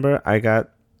last September, I got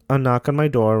a knock on my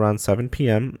door around 7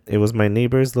 p.m. It was my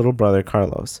neighbor's little brother,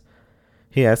 Carlos.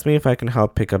 He asked me if I can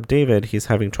help pick up David. He's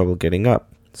having trouble getting up.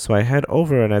 So I head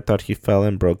over and I thought he fell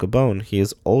and broke a bone. He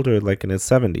is older, like in his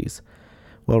 70s.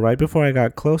 Well, right before I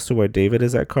got close to where David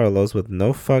is at Carlos with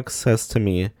no fucks, says to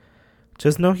me,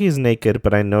 "Just know he's naked,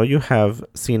 but I know you have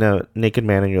seen a naked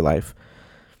man in your life."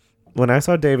 When I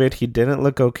saw David, he didn't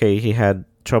look okay. He had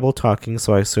trouble talking,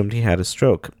 so I assumed he had a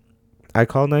stroke. I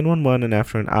called 911 and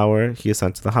after an hour, he is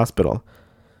sent to the hospital.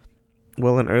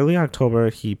 Well, in early October,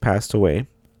 he passed away.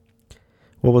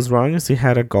 What was wrong is he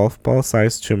had a golf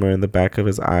ball-sized tumor in the back of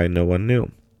his eye no one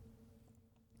knew.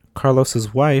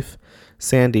 Carlos's wife,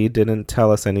 Sandy, didn't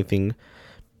tell us anything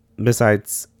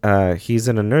besides he's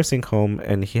in a nursing home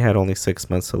and he had only 6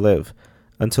 months to live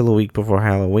until a week before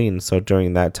Halloween. So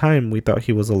during that time, we thought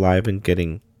he was alive and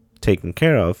getting taken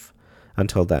care of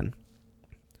until then.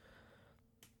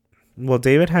 Well,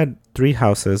 David had 3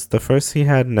 houses. The first he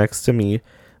had next to me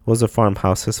was a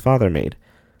farmhouse his father made.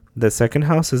 The second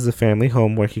house is the family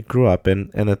home where he grew up in,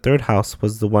 and the third house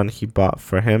was the one he bought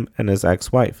for him and his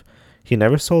ex-wife. He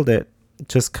never sold it,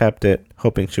 just kept it,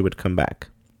 hoping she would come back.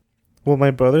 Well,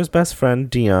 my brother's best friend,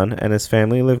 Dion, and his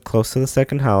family lived close to the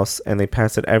second house, and they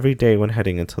passed it every day when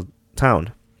heading into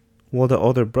town. Well, the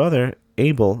older brother,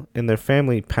 Abel, and their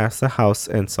family passed the house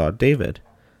and saw David.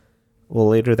 Well,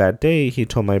 later that day, he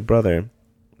told my brother,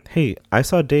 "Hey, I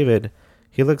saw David.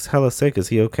 He looks hella sick. Is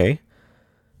he okay?"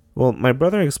 Well, my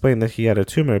brother explained that he had a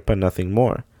tumor, but nothing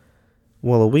more.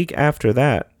 Well, a week after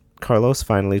that, Carlos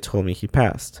finally told me he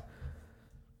passed.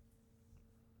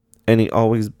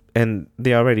 And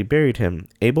they already buried him.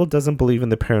 Abel doesn't believe in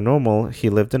the paranormal. He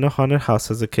lived in a haunted house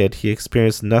as a kid. He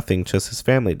experienced nothing, just his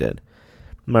family did.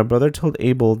 My brother told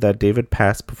Abel that David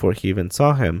passed before he even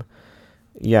saw him.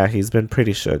 Yeah, he's been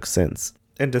pretty shook since.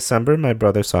 In December, my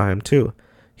brother saw him too.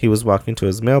 He was walking to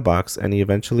his mailbox, and he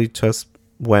eventually just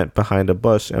went behind a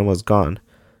bush and was gone.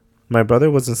 My brother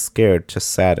wasn't scared,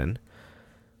 just saddened.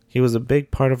 He was a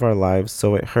big part of our lives,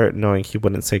 so it hurt knowing he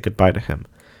wouldn't say goodbye to him.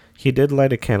 He did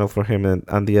light a candle for him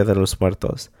on Dia de los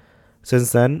Muertos.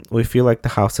 Since then, we feel like the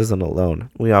house isn't alone.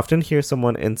 We often hear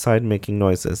someone inside making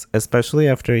noises, especially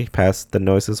after he passed. The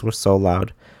noises were so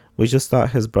loud, we just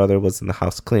thought his brother was in the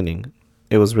house cleaning.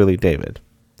 It was really David.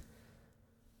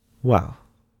 Wow.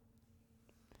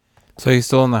 So he's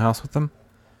still in the house with them?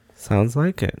 Sounds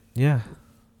like it, yeah.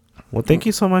 Well, thank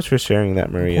you so much for sharing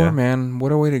that, Maria. Poor man,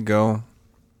 what a way to go.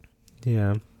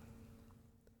 Yeah.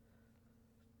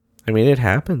 I mean, it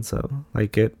happens, though.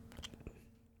 Like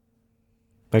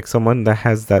someone that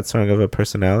has that strong of a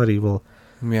personality will...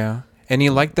 Yeah. And he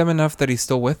liked them enough that he's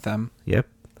still with them. Yep,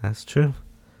 that's true.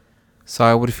 So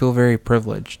I would feel very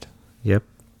privileged. Yep.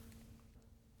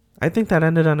 I think that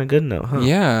ended on a good note, huh?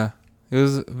 Yeah. It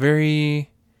was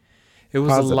very... It was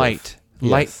Positive. light.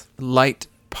 Yes. Light,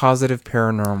 positive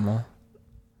paranormal.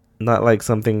 Not like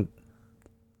something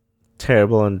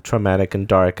terrible and traumatic and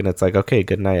dark, and it's like, okay,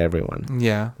 good night, everyone.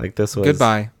 Yeah. Like this was...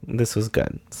 Goodbye. This was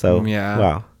good. So, yeah.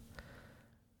 Wow.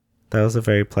 That was a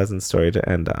very pleasant story to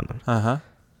end on. Uh-huh.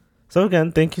 So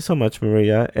again, thank you so much,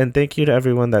 Maria, and thank you to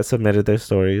everyone that submitted their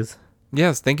stories.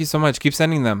 Yes, thank you so much. Keep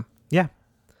sending them. Yeah.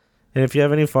 And if you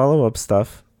have any follow-up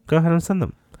stuff, go ahead and send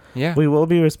them. Yeah. We will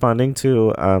be responding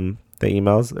to the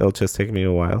emails. It'll just take me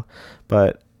a while.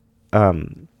 But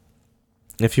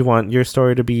if you want your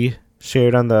story to be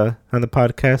shared on the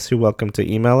podcast, you're welcome to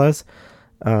email us.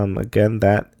 Again,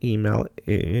 that email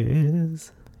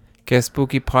is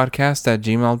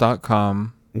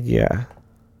getspookypodcast@gmail.com.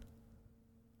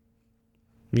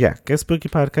 Yeah,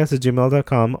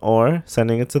 getspookypodcast@gmail.com, or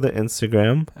sending it to the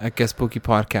Instagram at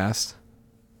getspookypodcast.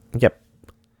 Yep.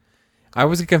 I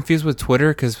always get confused with Twitter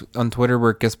because on Twitter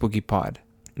we're getspookypod.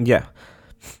 Yeah.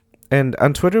 And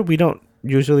on Twitter we don't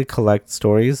usually collect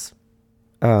stories.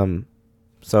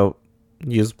 So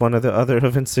use one or the other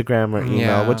of Instagram or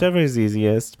email, whichever is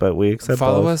easiest, but we accept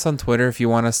Follow both. us on Twitter if you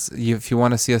want to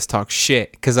see us talk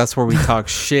shit, because that's where we talk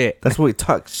shit. That's where we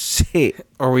talk shit.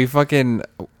 Or we fucking...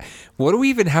 What do we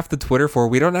even have the Twitter for?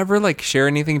 We don't ever like share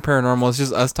anything paranormal. It's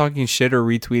just us talking shit or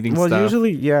retweeting stuff. Well,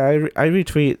 usually, I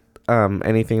retweet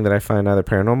anything that I find either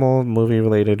paranormal, movie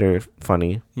related, or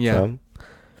funny. Yeah. So,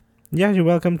 yeah, you're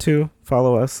welcome to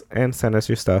follow us and send us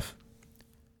your stuff.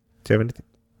 Do you have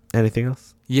anything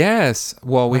else? Yes.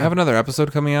 Well, we have another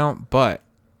episode coming out, but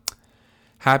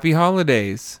happy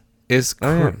holidays. It's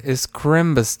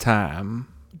Crimbus time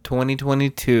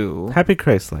 2022. Happy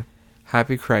Chrysler.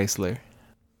 Happy Chrysler.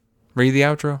 Read the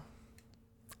outro.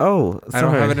 Oh, sorry. I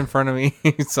don't have it in front of me.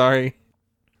 Sorry.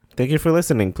 Thank you for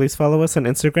listening. Please follow us on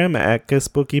Instagram at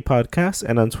getspookypodcast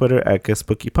and on Twitter at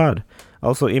getspookypod.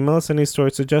 Also, email us any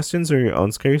story suggestions or your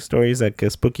own scary stories at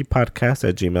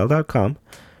getspookypodcast@gmail.com.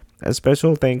 And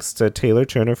special thanks to Taylor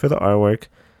Turner for the artwork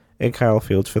and Kyle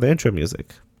Fields for the intro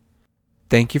music.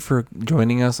 Thank you for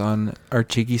joining us on our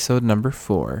Cheeky-sode number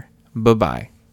 4. Bye-bye.